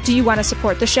 Do you want to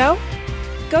support the show?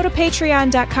 Go to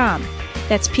patreon.com.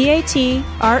 That's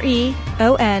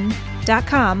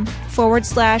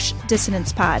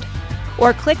patreon.com/dissonancepod.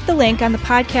 Or click the link on the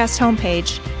podcast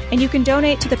homepage, and you can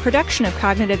donate to the production of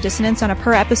Cognitive Dissonance on a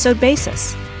per-episode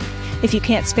basis. If you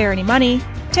can't spare any money,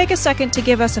 take a second to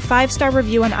give us a 5-star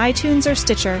review on iTunes or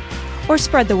Stitcher, or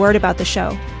spread the word about the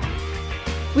show.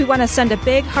 We want to send a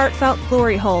big, heartfelt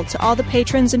glory hole to all the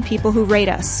patrons and people who rate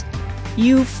us.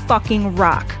 You fucking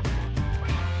rock.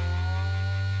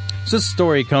 So this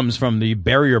story comes from the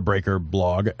Barrier Breaker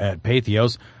blog at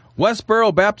Pathos.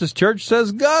 Westboro Baptist Church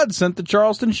says God sent the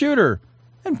Charleston shooter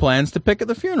and plans to picket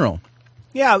the funeral.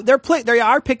 Yeah, they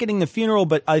are picketing the funeral,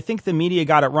 but I think the media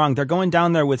got it wrong. They're going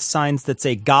down there with signs that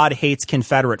say "God hates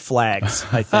Confederate flags."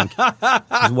 I think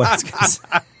is what it's going to say.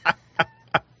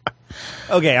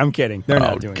 Okay, I'm kidding. They're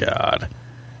not doing God.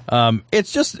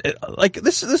 It's just like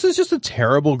this is just a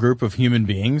terrible group of human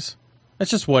beings.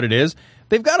 That's just what it is.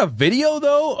 They've got a video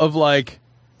though of like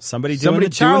somebody doing the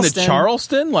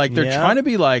Charleston. Like they're trying to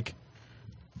be like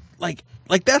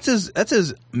that's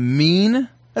as mean.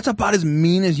 That's about as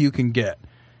mean as you can get.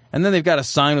 And then they've got a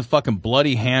sign with fucking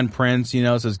bloody handprints, you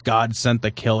know, it says God sent the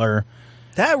killer.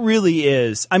 That really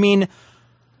is. I mean,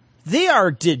 they are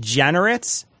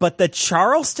degenerates, but the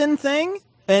Charleston thing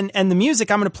and the music,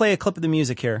 I'm going to play a clip of the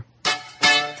music here.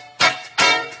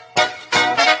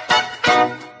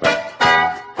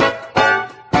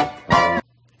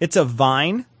 It's a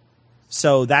Vine,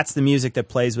 so that's the music that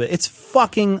plays with it. It's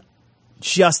fucking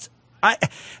just...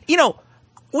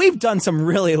 we've done some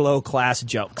really low-class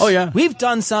jokes. Oh, yeah. We've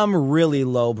done some really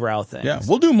lowbrow things. Yeah,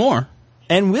 we'll do more.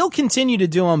 And we'll continue to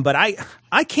do them, but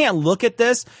I can't look at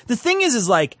this. The thing is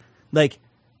like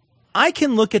I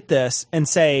can look at this and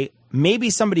say, maybe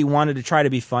somebody wanted to try to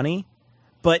be funny,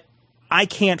 but I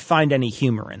can't find any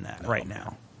humor in that right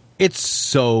now. It's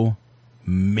so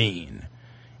mean.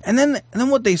 And then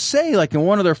what they say, like in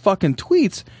one of their fucking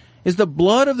tweets, is the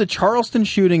blood of the Charleston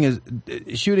shooting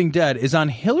dead is on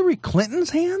Hillary Clinton's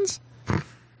hands? What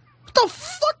the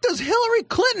fuck does Hillary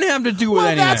Clinton have to do with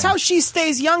anything? Well, that's how she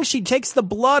stays young. She takes the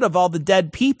blood of all the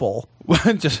dead people.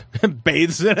 Just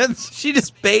bathes in it? She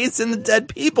just bathes in the dead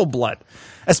people blood.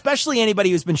 Especially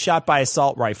anybody who's been shot by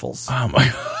assault rifles. Oh, my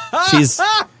God. She's...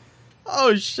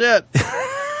 Oh, shit.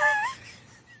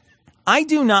 I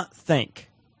do not think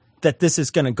that this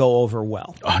is going to go over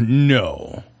well.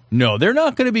 No, they're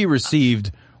not going to be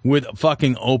received with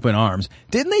fucking open arms.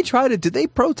 Did they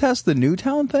protest the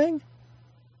Newtown thing?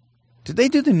 Did they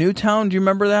do the Newtown? Do you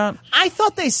remember that? I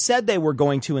thought they said they were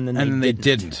going to, and then they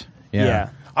didn't. Yeah.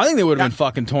 I think they would have been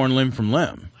fucking torn limb from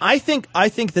limb. I think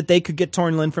that they could get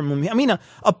torn limb from limb. I mean,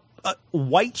 a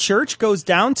white church goes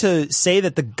down to say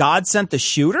that the God sent the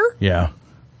shooter? Yeah.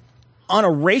 On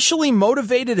a racially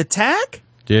motivated attack?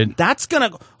 Dude. That's gonna...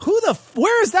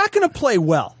 where is that gonna play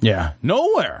well? Yeah.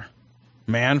 Nowhere.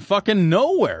 Man, fucking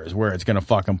nowhere is where it's gonna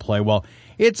fucking play well.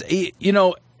 It's,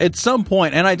 at some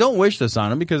point, and I don't wish this on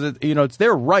them because, it's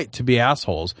their right to be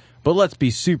assholes, but let's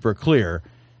be super clear.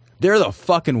 They're the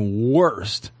fucking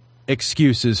worst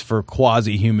excuses for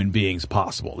quasi-human beings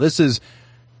possible. This is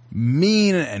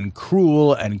mean and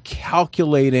cruel and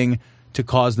calculating to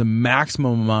cause the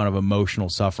maximum amount of emotional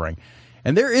suffering.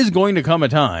 And there is going to come a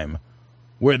time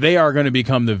where they are going to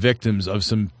become the victims of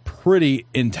some pretty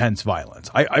intense violence.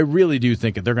 I really do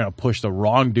think that they're going to push the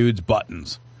wrong dude's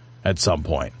buttons at some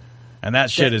point. And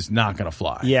that shit is not going to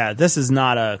fly. Yeah, this is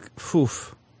not a...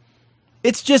 Oof.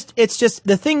 It's just,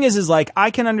 the thing is like, I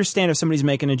can understand if somebody's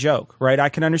making a joke, right? I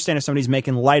can understand if somebody's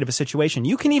making light of a situation.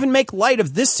 You can even make light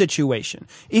of this situation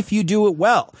if you do it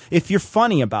well, if you're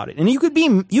funny about it. And you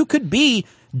could be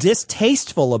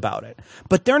distasteful about it,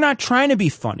 but they're not trying to be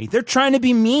funny. They're trying to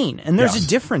be mean. And there's a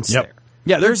difference there.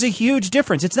 Yeah, there's a huge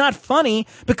difference. It's not funny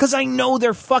because I know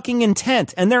their fucking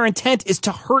intent, and their intent is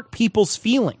to hurt people's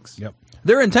feelings. Yep.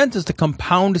 Their intent is to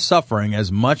compound suffering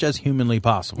as much as humanly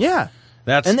possible. Yeah.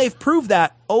 And they've proved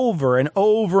that over and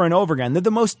over and over again. They're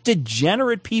the most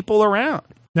degenerate people around.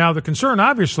 Now, the concern,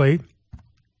 obviously,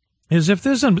 is if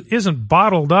this isn't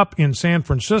bottled up in San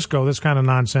Francisco, this kind of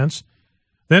nonsense,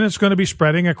 then it's going to be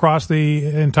spreading across the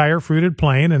entire fruited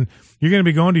plain, and you're going to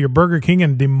be going to your Burger King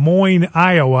in Des Moines,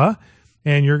 Iowa,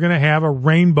 and you're going to have a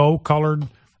rainbow-colored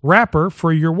wrapper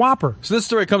for your Whopper. So this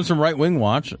story comes from Right Wing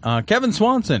Watch. Kevin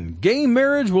Swanson, gay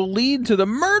marriage will lead to the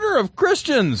murder of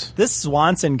Christians. This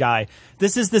Swanson guy,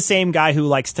 this is the same guy who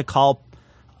likes to call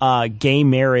gay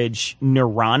marriage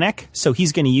neuronic. So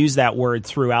he's going to use that word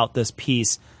throughout this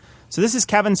piece. So this is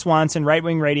Kevin Swanson, Right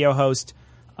Wing radio host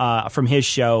from his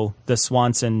show, The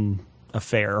Swanson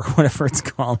Affair, or whatever it's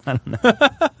called. I don't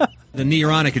know. The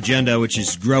neuronic agenda, which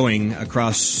is growing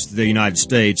across the United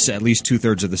States, at least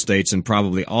 2/3 of the states and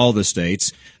probably all the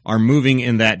states, are moving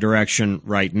in that direction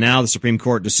right now. The Supreme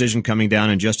Court decision coming down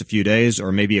in just a few days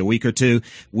or maybe a week or two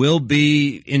will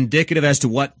be indicative as to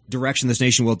what direction this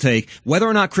nation will take, whether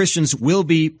or not Christians will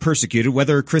be persecuted,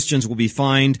 whether Christians will be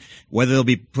fined, whether they'll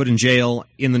be put in jail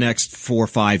in the next 4 or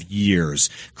 5 years.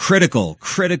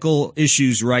 Critical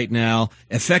issues right now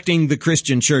affecting the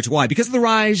Christian church. Why? Because of the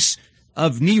rise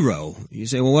of Nero. You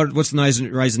say, well, what's the rise of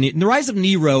Nero? And the rise of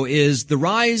Nero is the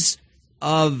rise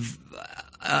of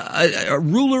a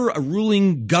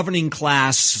ruling governing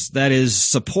class that is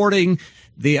supporting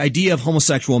the idea of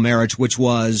homosexual marriage, which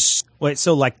was... Wait,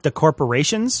 so like the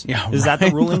corporations? Yeah, is that the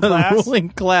ruling class? The ruling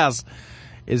class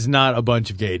is not a bunch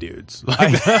of gay dudes. I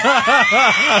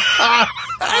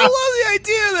love the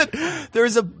idea that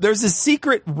there's a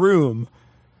secret room.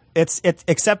 It's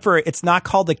except for it's not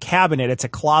called a cabinet, it's a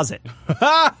closet.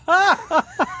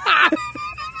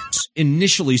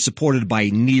 Initially supported by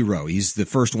Nero. He's the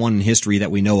first one in history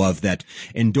that we know of that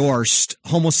endorsed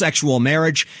homosexual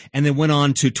marriage and then went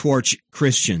on to torch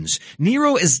Christians.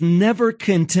 Nero is never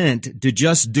content to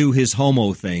just do his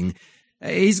homo thing.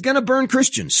 He's going to burn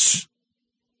Christians.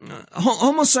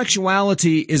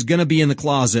 Homosexuality is going to be in the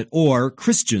closet, or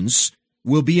Christians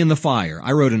will be in the fire.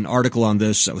 I wrote an article on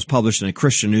this that was published in a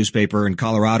Christian newspaper in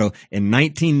Colorado in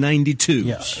 1992.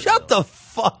 Yeah. Shut the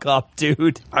fuck up,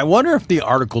 dude. I wonder if the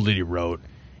article that he wrote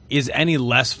is any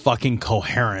less fucking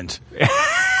coherent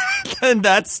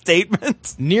that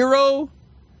statement. Nero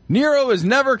is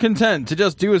never content to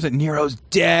just do as it. Nero's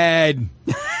dead.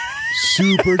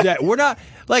 Super dead. We're not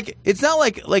like, it's not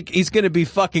like he's going to be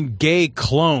fucking gay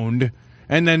cloned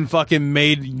and then fucking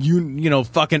made you know,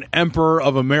 fucking Emperor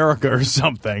of America or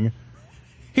something.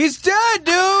 He's dead,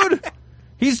 dude.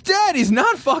 He's dead. He's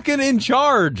not fucking in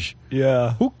charge.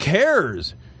 Yeah. Who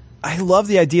cares? I love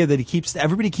the idea that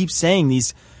everybody keeps saying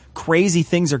these crazy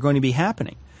things are going to be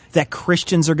happening. That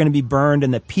Christians are going to be burned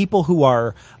and that people who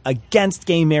are against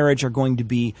gay marriage are going to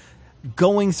be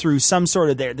going through some sort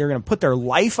of, they're going to put their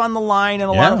life on the line and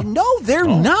a lot of, no, they're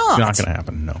not. It's not going to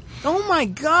happen, no. Oh my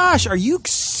gosh, are you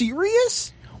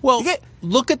serious? Well,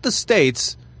 look at the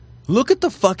states. Look at the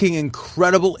fucking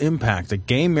incredible impact that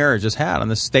gay marriage has had on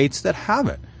the states that have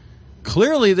it.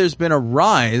 Clearly, there's been a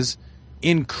rise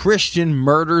in Christian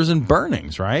murders and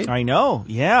burnings, right? I know,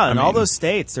 yeah. In all those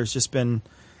states, there's just been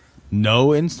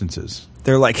no instances.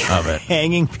 They're like of it.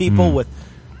 hanging people with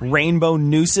rainbow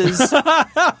nooses.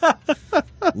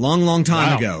 Long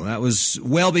time ago. That was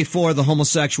well before the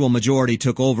homosexual majority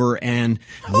took over. And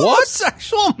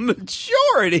homosexual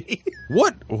majority?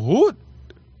 What? Who?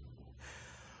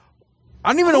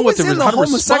 I don't even know what how to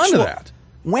respond to that.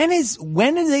 When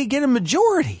do they get a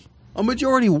majority? A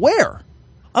majority where?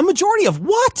 A majority of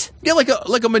what? Yeah, like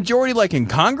a majority like in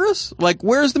Congress? Like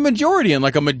where's the majority? And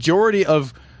like a majority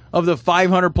of the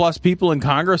 500 plus people in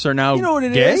Congress are now, you know what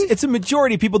it gay? is? It's a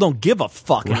majority of people don't give a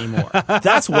fuck anymore.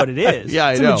 That's what it is. Yeah,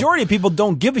 I know. A majority of people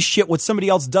don't give a shit what somebody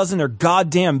else does in their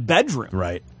goddamn bedroom.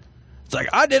 Right. It's like,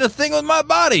 I did a thing with my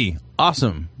body.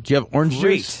 Awesome. Do you have orange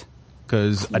juice?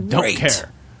 Because I don't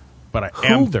care. But I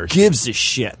am thirsty. Who gives a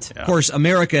shit? Yeah. Of course,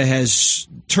 America has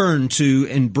turned to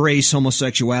embrace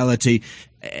homosexuality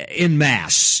en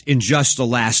masse in just the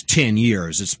last 10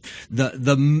 years. It's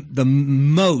the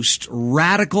most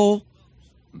radical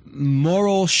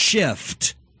moral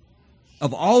shift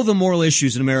of all the moral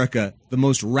issues in America. The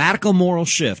most radical moral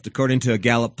shift, according to a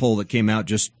Gallup poll that came out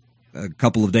just a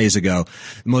couple of days ago,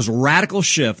 the most radical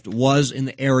shift was in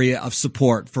the area of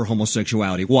support for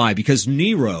homosexuality. Why? Because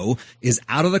Nero is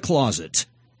out of the closet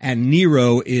and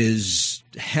Nero is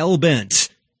hell-bent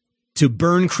to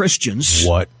burn Christians.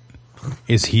 What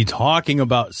is he talking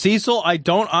about? Cecil, I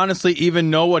don't honestly even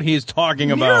know what he's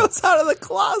talking about. Nero's out of the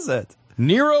closet.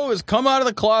 Nero has come out of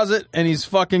the closet and he's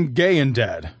fucking gay and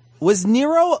dead. Was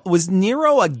Nero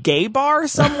a gay bar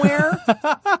somewhere?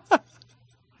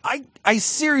 I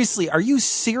seriously, are you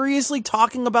seriously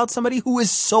talking about somebody who is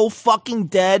so fucking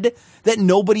dead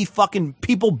that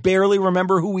people barely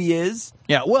remember who he is?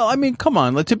 Yeah, well, I mean, come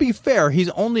on. To be fair, he's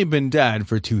only been dead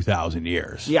for 2,000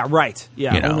 years. Yeah, right.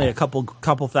 Yeah, only a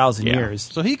couple thousand years.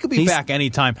 So he could be back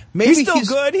anytime. Maybe he's still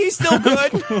good. He's still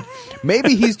good.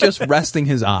 Maybe he's just resting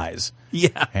his eyes.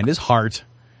 Yeah. And his heart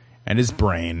and his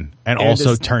brain and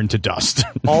also turned to dust.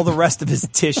 All the rest of his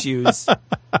tissues.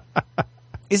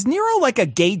 Is Nero like a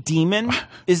gay demon?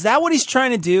 Is that what he's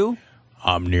trying to do?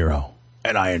 I'm Nero,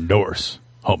 and I endorse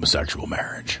homosexual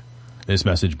marriage. This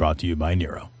message brought to you by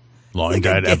Nero, long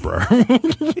dead emperor.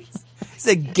 He's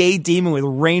a gay demon with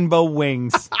rainbow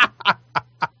wings.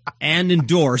 And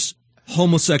endorse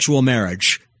homosexual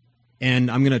marriage.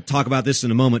 And I'm going to talk about this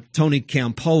in a moment. Tony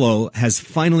Campolo has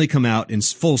finally come out in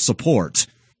full support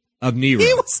of Nero.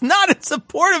 He was not in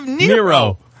support of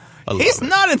Nero. He's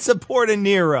not in support of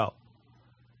Nero.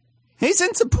 He's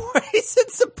in support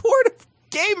of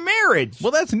gay marriage.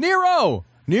 Well, that's Nero.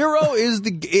 Nero is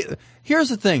here's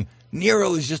the thing.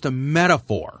 Nero is just a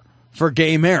metaphor for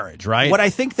gay marriage, right? What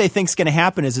I think they think's going to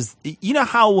happen is you know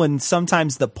how when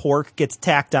sometimes the pork gets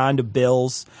tacked onto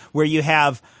bills where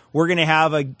we're going to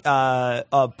have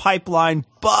a pipeline,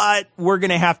 but we're going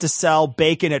to have to sell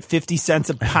bacon at 50 cents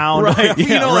a pound.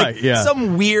 Right. Yeah,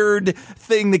 some weird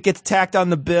thing that gets tacked on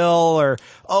the bill, or,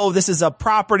 this is a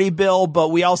property bill, but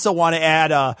we also want to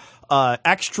add a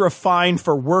extra fine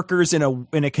for workers in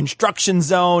a construction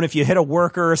zone if you hit a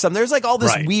worker or something. There's like all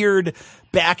this weird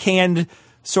backhand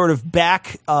sort of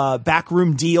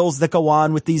backroom deals that go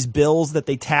on with these bills that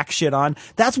they tack shit on.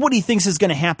 That's what he thinks is going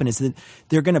to happen, is that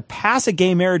they're going to pass a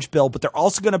gay marriage bill, but they're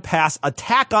also going to pass a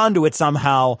tack onto it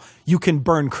somehow. You can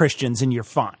burn Christians and you're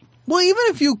fine. Well, even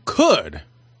if you could,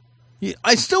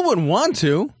 I still wouldn't want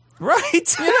to. Right.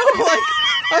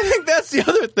 I think that's the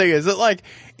other thing, is that like,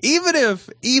 even if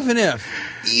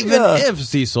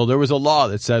Cecil, there was a law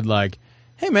that said like,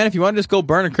 hey man, if you want to just go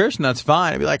burn a Christian, that's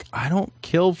fine. I'd be like, I don't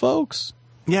kill folks.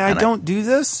 Yeah, I don't do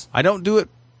this. I don't do it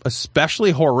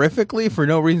especially horrifically for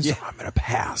no reason. So I'm going to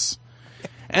pass.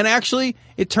 And actually,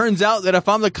 it turns out that if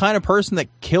I'm the kind of person that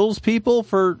kills people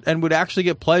and would actually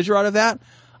get pleasure out of that,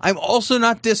 I'm also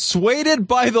not dissuaded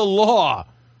by the law.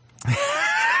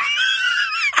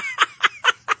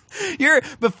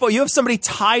 You have somebody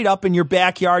tied up in your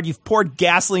backyard. You've poured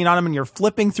gasoline on them, and you're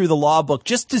flipping through the law book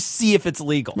just to see if it's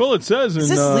legal. Well, it says is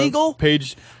this legal?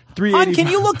 Page 380. Hon,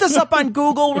 can you look this up on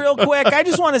Google real quick? I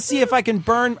just want to see if I can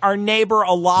burn our neighbor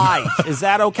alive. Is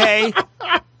that okay?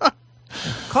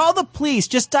 Call the police.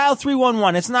 Just dial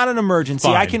 311. It's not an emergency.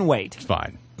 Fine. I can wait. It's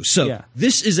fine. So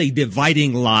this is a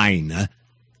dividing line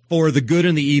for the good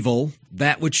and the evil,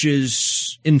 that which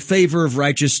is in favor of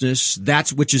righteousness, that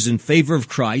which is in favor of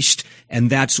Christ, and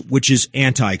that which is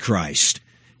antichrist.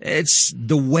 It's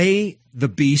the way the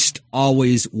beast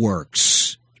always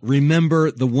works.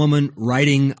 Remember the woman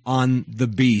riding on the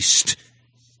beast.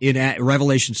 In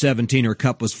Revelation 17, her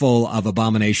cup was full of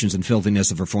abominations and filthiness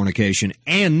of her fornication.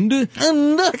 And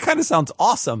that kind of sounds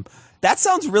awesome. That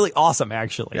sounds really awesome,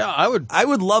 actually. Yeah, I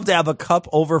would love to have a cup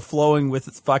overflowing with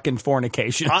fucking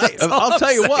fornication. I'll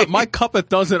tell you what, my cup, it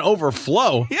doesn't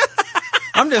overflow. Yeah.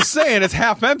 I'm just saying it's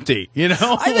half empty, you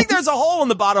know? I think there's a hole in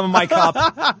the bottom of my cup.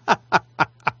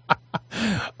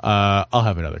 I'll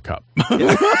have another cup.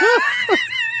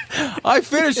 I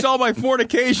finished all my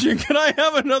fornication. Can I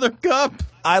have another cup?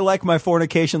 I like my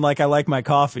fornication like I like my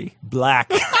coffee.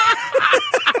 Black.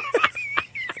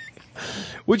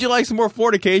 Would you like some more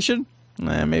fornication?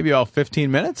 Maybe all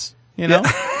 15 minutes, you know?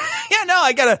 Yeah, no,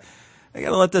 I gotta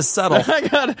let this settle.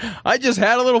 I just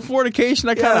had a little fornication.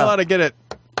 I kind of want to get it,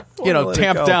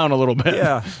 tamped down a little bit.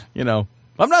 Yeah.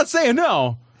 I'm not saying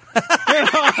no.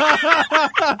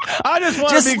 I just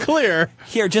want to be clear.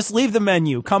 Here, just leave the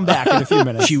menu. Come back in a few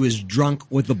minutes. She was drunk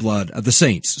with the blood of the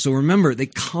saints. So remember, they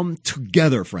come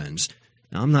together, friends.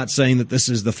 Now, I'm not saying that this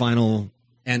is the final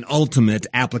and ultimate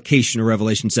application of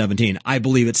Revelation 17. I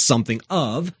believe it's something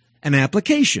of an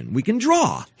application we can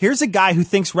draw. Here's a guy who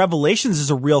thinks Revelations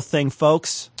is a real thing,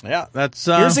 folks. Yeah, that's...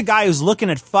 Here's a guy who's looking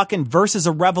at fucking verses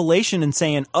of Revelation and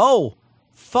saying, oh,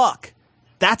 fuck,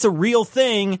 that's a real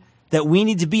thing that we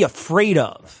need to be afraid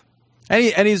of.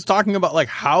 And he's talking about like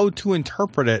how to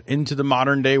interpret it into the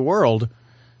modern day world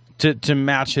to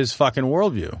match his fucking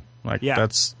worldview. Like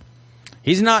that's...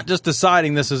 He's not just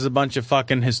deciding this is a bunch of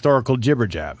fucking historical jibber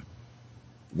jab.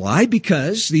 Why?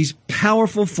 Because these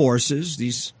powerful forces,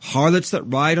 these harlots that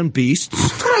ride on beasts.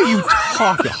 What are you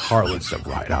talking? Harlots that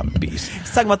ride on beasts. He's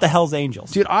talking about the Hells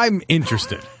Angels. Dude, I'm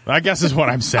interested. I guess is what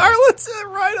I'm saying. Harlots that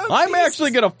ride on beasts. I'm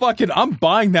actually going to I'm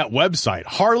buying that website.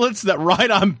 Harlots that ride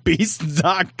on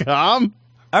beasts.com.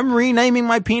 I'm renaming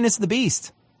my penis the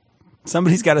Beast.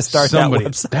 Somebody's got to start that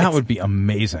website. That would be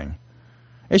amazing.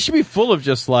 It should be full of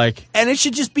just like... And it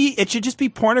should just be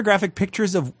pornographic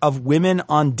pictures of women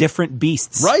on different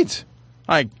beasts. Right.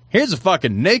 Like, here's a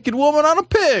fucking naked woman on a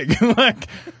pig. Like,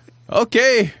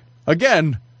 okay.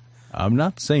 Again, I'm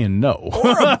not saying no.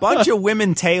 Or a bunch of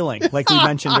women tailing, like we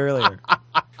mentioned earlier.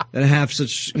 That have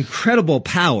such incredible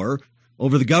power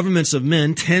over the governments of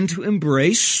men tend to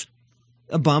embrace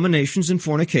abominations and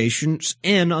fornications,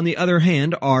 and on the other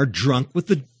hand are drunk with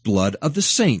the blood of the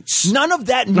saints. None of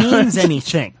that means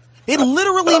anything. It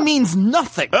literally means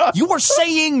nothing. You are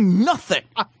saying nothing.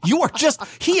 You are just,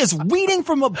 he is reading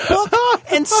from a book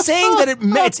and saying that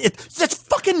that's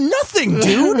fucking nothing,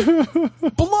 dude.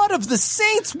 Blood of the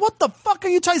saints? What the fuck are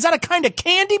you talking? Is that a kind of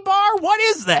candy bar? What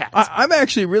is that? I'm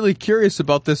actually really curious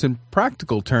about this in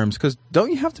practical terms, because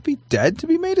don't you have to be dead to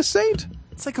be made a saint?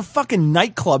 It's like a fucking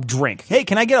nightclub drink. Hey,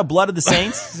 can I get a blood of the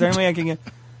saints? Is there any way I can get...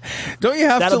 Don't you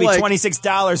have That'll to be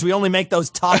 $26. We only make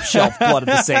those top shelf blood of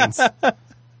the saints.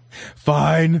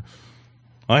 Fine.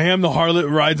 I am the harlot who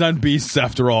rides on beasts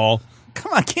after all.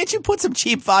 Come on, can't you put some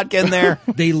cheap vodka in there?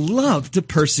 They love to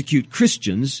persecute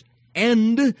Christians,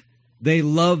 and they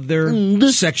love their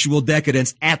sexual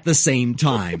decadence at the same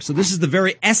time. So this is the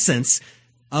very essence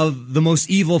of the most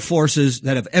evil forces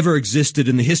that have ever existed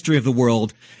in the history of the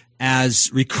world,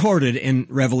 as recorded in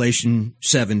Revelation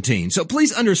 17. So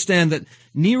please understand that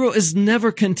Nero is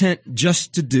never content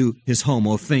just to do his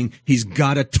homo thing. He's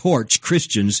got to torch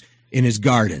Christians in his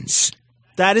gardens.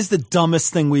 That is the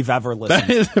dumbest thing we've ever listened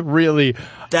to.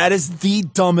 That is the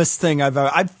dumbest thing I've ever...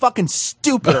 I'm fucking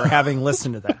stupider having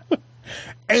listened to that.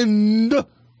 And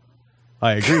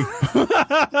I agree.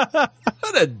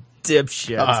 What a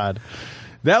dipshit. God.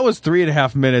 That was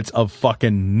 3.5 minutes of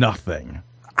fucking nothing.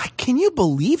 Can you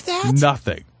believe that?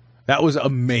 Nothing. That was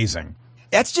amazing.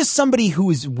 That's just somebody who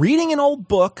is reading an old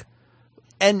book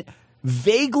and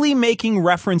vaguely making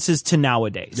references to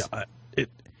nowadays. Yeah,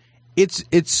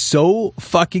 it's so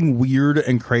fucking weird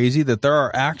and crazy that there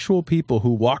are actual people who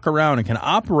walk around and can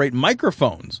operate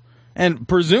microphones and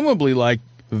presumably like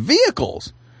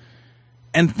vehicles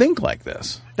and think like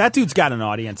this. That dude's got an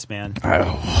audience, man.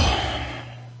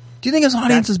 Do you think his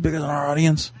audience is bigger than our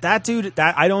audience? That dude,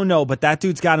 I don't know, but that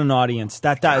dude's got an audience.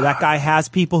 That guy has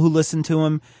people who listen to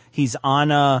him. He's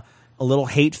on a little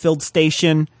hate-filled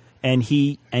station, and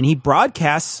he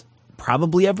broadcasts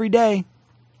probably every day.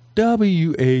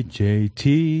 WHAT.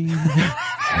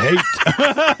 Hate.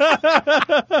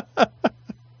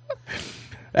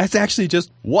 That's actually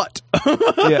just what?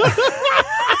 Yeah.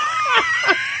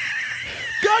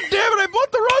 God damn it, I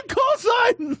bought the wrong call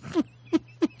sign.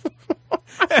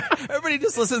 Everybody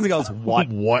just listens and goes, what?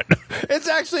 What? It's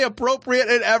actually appropriate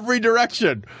in every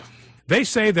direction. They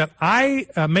say that I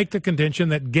make the contention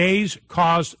that gays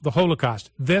caused the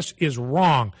Holocaust. This is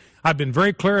wrong. I've been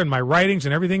very clear in my writings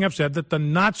and everything I've said that the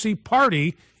Nazi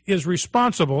Party is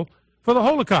responsible for the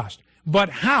Holocaust. But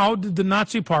how did the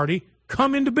Nazi Party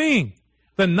come into being?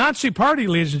 The Nazi Party,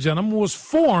 ladies and gentlemen, was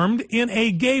formed in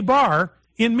a gay bar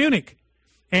in Munich.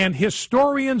 And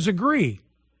historians agree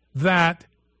that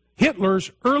Hitler's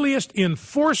earliest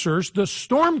enforcers, the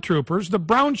stormtroopers, the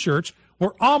brown shirts,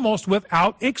 were almost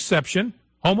without exception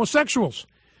homosexuals.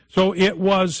 So it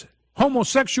was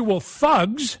homosexual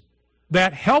thugs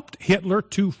that helped Hitler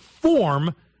to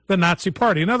form the Nazi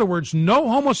Party. In other words, no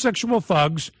homosexual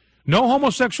thugs, no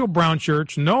homosexual brown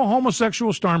shirts, no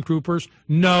homosexual stormtroopers,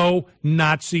 no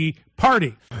Nazi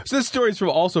Party. So this story is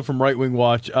also from Right Wing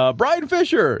Watch. Brian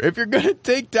Fisher, if you're going to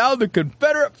take down the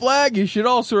Confederate flag, you should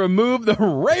also remove the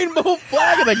rainbow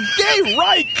flag of the Gay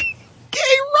Reich. Gay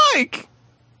Reich.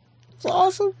 It's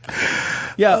awesome.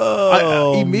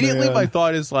 Yeah. Immediately my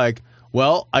thought is like,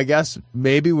 well, I guess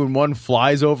maybe when one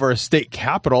flies over a state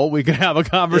capitol, we could have a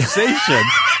conversation.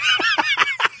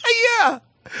 Yeah.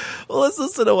 Well, let's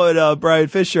listen to what Brian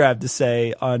Fisher had to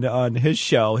say on his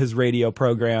show, his radio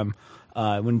program,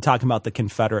 when talking about the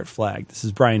Confederate flag. This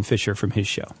is Brian Fisher from his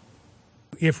show.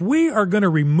 If we are going to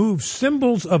remove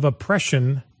symbols of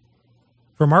oppression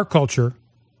from our culture,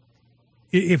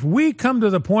 if we come to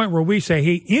the point where we say,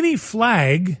 hey, any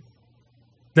flag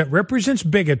that represents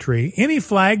bigotry, any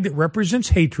flag that represents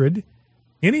hatred,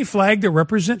 any flag that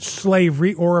represents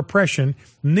slavery or oppression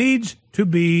needs to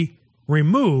be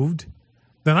removed,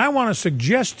 then I want to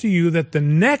suggest to you that the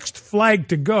next flag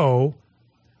to go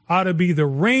ought to be the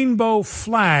rainbow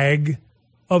flag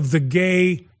of the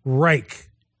Gay Reich.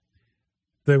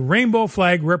 The rainbow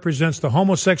flag represents the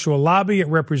homosexual lobby. It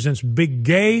represents Big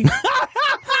Gay.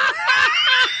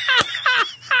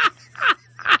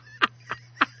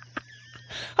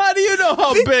 How do you know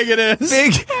how big it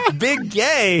is? Big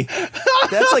Gay.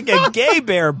 That's like a gay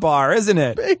bear bar, isn't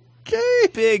it? Big Gay.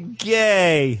 Big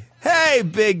Gay. Hey,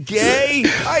 Big Gay.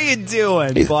 How you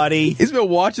doing, buddy? He's been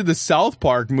watching the South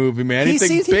Park movie, man. He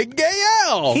thinks Big Gay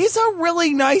Al. He's a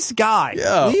really nice guy.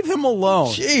 Yeah. Leave him alone.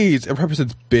 Jeez, it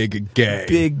represents Big Gay.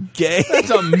 Big Gay. That's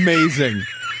amazing.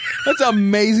 That's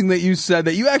amazing that you said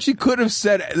that. You actually could have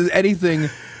said anything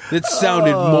that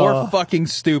sounded more fucking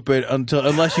stupid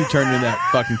unless you turned into that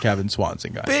fucking Kevin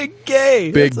Swanson guy. Big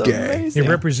Gay. Big That's Gay. Amazing. It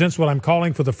represents what I'm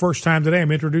calling for the first time today.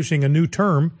 I'm introducing a new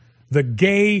term, the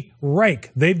Gay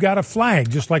Reich. They've got a flag,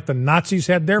 just like the Nazis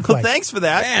had their flag. Well, thanks for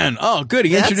that. Man, oh, good.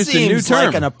 He introduced a new seems term.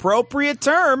 like an appropriate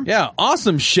term. Yeah,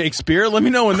 awesome, Shakespeare. Let me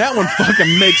know when that one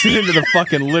fucking makes it into the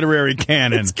fucking literary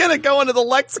canon. It's going to go into the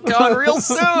lexicon real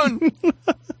soon.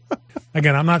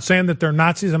 Again, I'm not saying that they're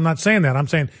Nazis. I'm not saying that. I'm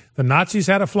saying the Nazis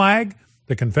had a flag.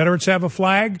 The Confederates have a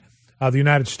flag. The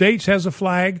United States has a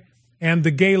flag. And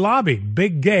the gay lobby,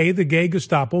 Big Gay, the gay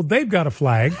Gestapo, they've got a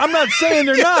flag. I'm not saying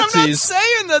they're Nazis. I'm not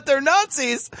saying that they're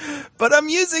Nazis, but I'm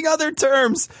using other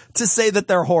terms to say that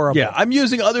they're horrible. Yeah, I'm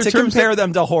using other to terms compare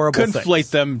them to horrible conflate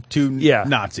things. them to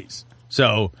Nazis.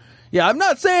 So, yeah, I'm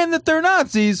not saying that they're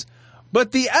Nazis,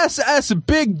 but the SS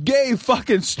Big Gay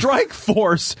fucking strike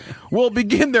force will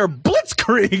begin their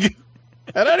blitzkrieg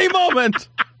at any moment.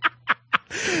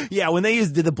 Yeah, when they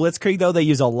use the Blitzkrieg, though, they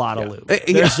use a lot of lube.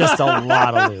 There's just a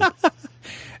lot of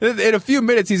lube. In a few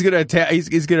minutes, he's gonna attack.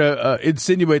 He's gonna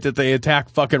insinuate that they attack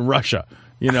fucking Russia.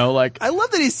 You know, like I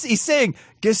love that he's saying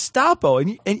Gestapo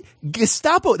and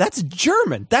Gestapo. That's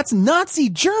German. That's Nazi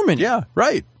Germany. Yeah,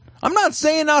 right. I'm not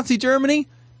saying Nazi Germany.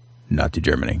 Nazi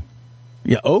Germany.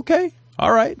 Yeah. Okay.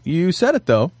 All right. You said it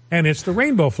though. And it's the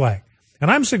rainbow flag. And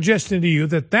I'm suggesting to you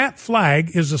that that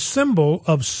flag is a symbol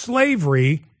of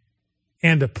slavery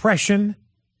and oppression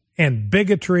and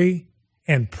bigotry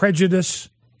and prejudice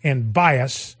and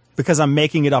bias. Because I'm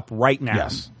making it up right now.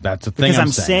 Yes, that's the thing. Because I'm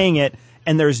saying it,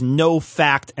 and there's no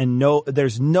fact and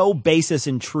there's no basis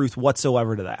in truth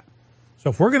whatsoever to that. So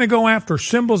if we're going to go after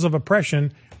symbols of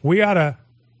oppression, we ought to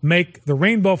make the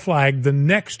rainbow flag the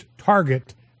next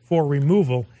target for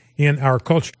removal in our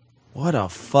culture. What a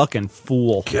fucking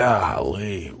fool.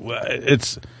 Golly.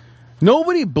 It's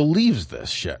nobody believes this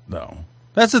shit, though.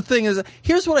 That's the thing is,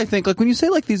 here's what I think. Like when you say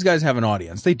like these guys have an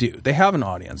audience, they do. They have an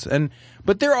audience,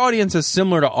 but their audience is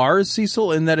similar to ours,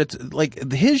 Cecil, in that it's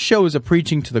like his show is a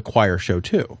preaching to the choir show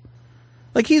too.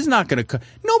 Like he's not going to.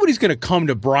 Nobody's going to come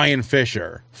to Brian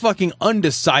Fisher fucking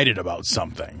undecided about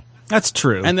something. That's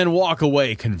true. And then walk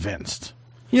away convinced.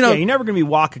 You know, you're never going to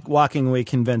be walking away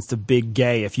convinced of Big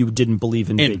Gay if you didn't believe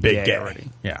in Big Gay already.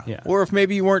 Yeah. Or if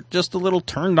maybe you weren't just a little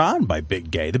turned on by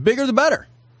Big Gay. The bigger the better,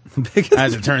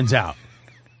 as it turns out.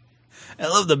 I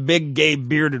love the big gay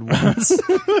bearded ones.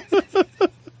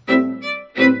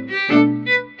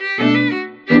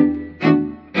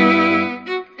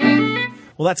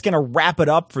 Well, that's going to wrap it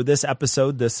up for this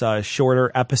episode, this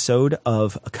shorter episode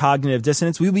of Cognitive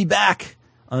Dissonance. We'll be back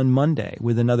on Monday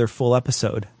with another full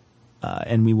episode.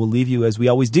 And we will leave you, as we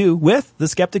always do, with the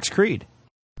Skeptic's Creed.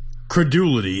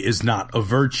 Credulity is not a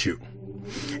virtue.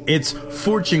 It's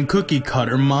fortune cookie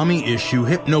cutter, mommy issue,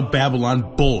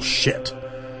 hypno-Babylon bullshit.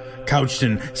 Couched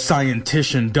in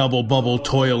scientician, double bubble,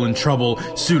 toil and trouble,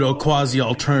 pseudo quasi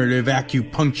alternative,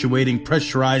 acupunctuating,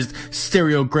 pressurized,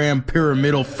 stereogram,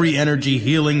 pyramidal, free energy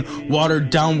healing, watered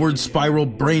downward spiral,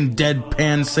 brain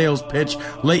deadpan sales pitch,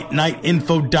 late night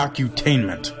info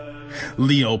docutainment.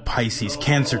 Leo, Pisces,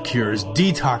 cancer cures,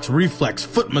 detox, reflex,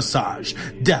 foot massage,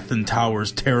 death in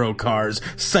towers, tarot cards,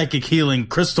 psychic healing,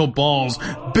 crystal balls,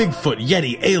 Bigfoot,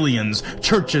 Yeti, aliens,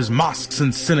 churches, mosques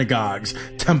and synagogues,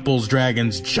 temples,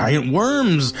 dragons, giant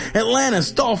worms, Atlantis,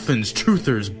 dolphins,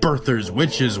 truthers, birthers,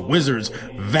 witches, wizards,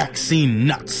 vaccine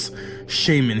nuts,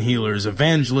 shaman healers,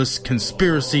 evangelists,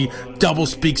 conspiracy,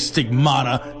 doublespeak,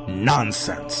 stigmata,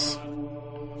 nonsense.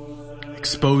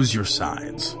 Expose your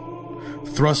sides.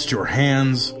 Thrust your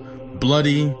hands,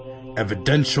 bloody,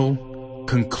 evidential,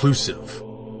 conclusive.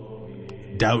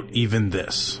 Doubt even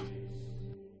this.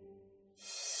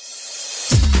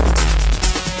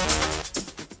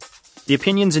 The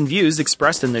opinions and views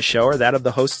expressed in this show are that of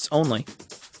the hosts only.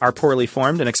 Our poorly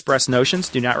formed and expressed notions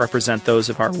do not represent those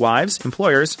of our wives,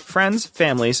 employers, friends,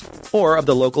 families, or of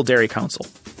the local dairy council.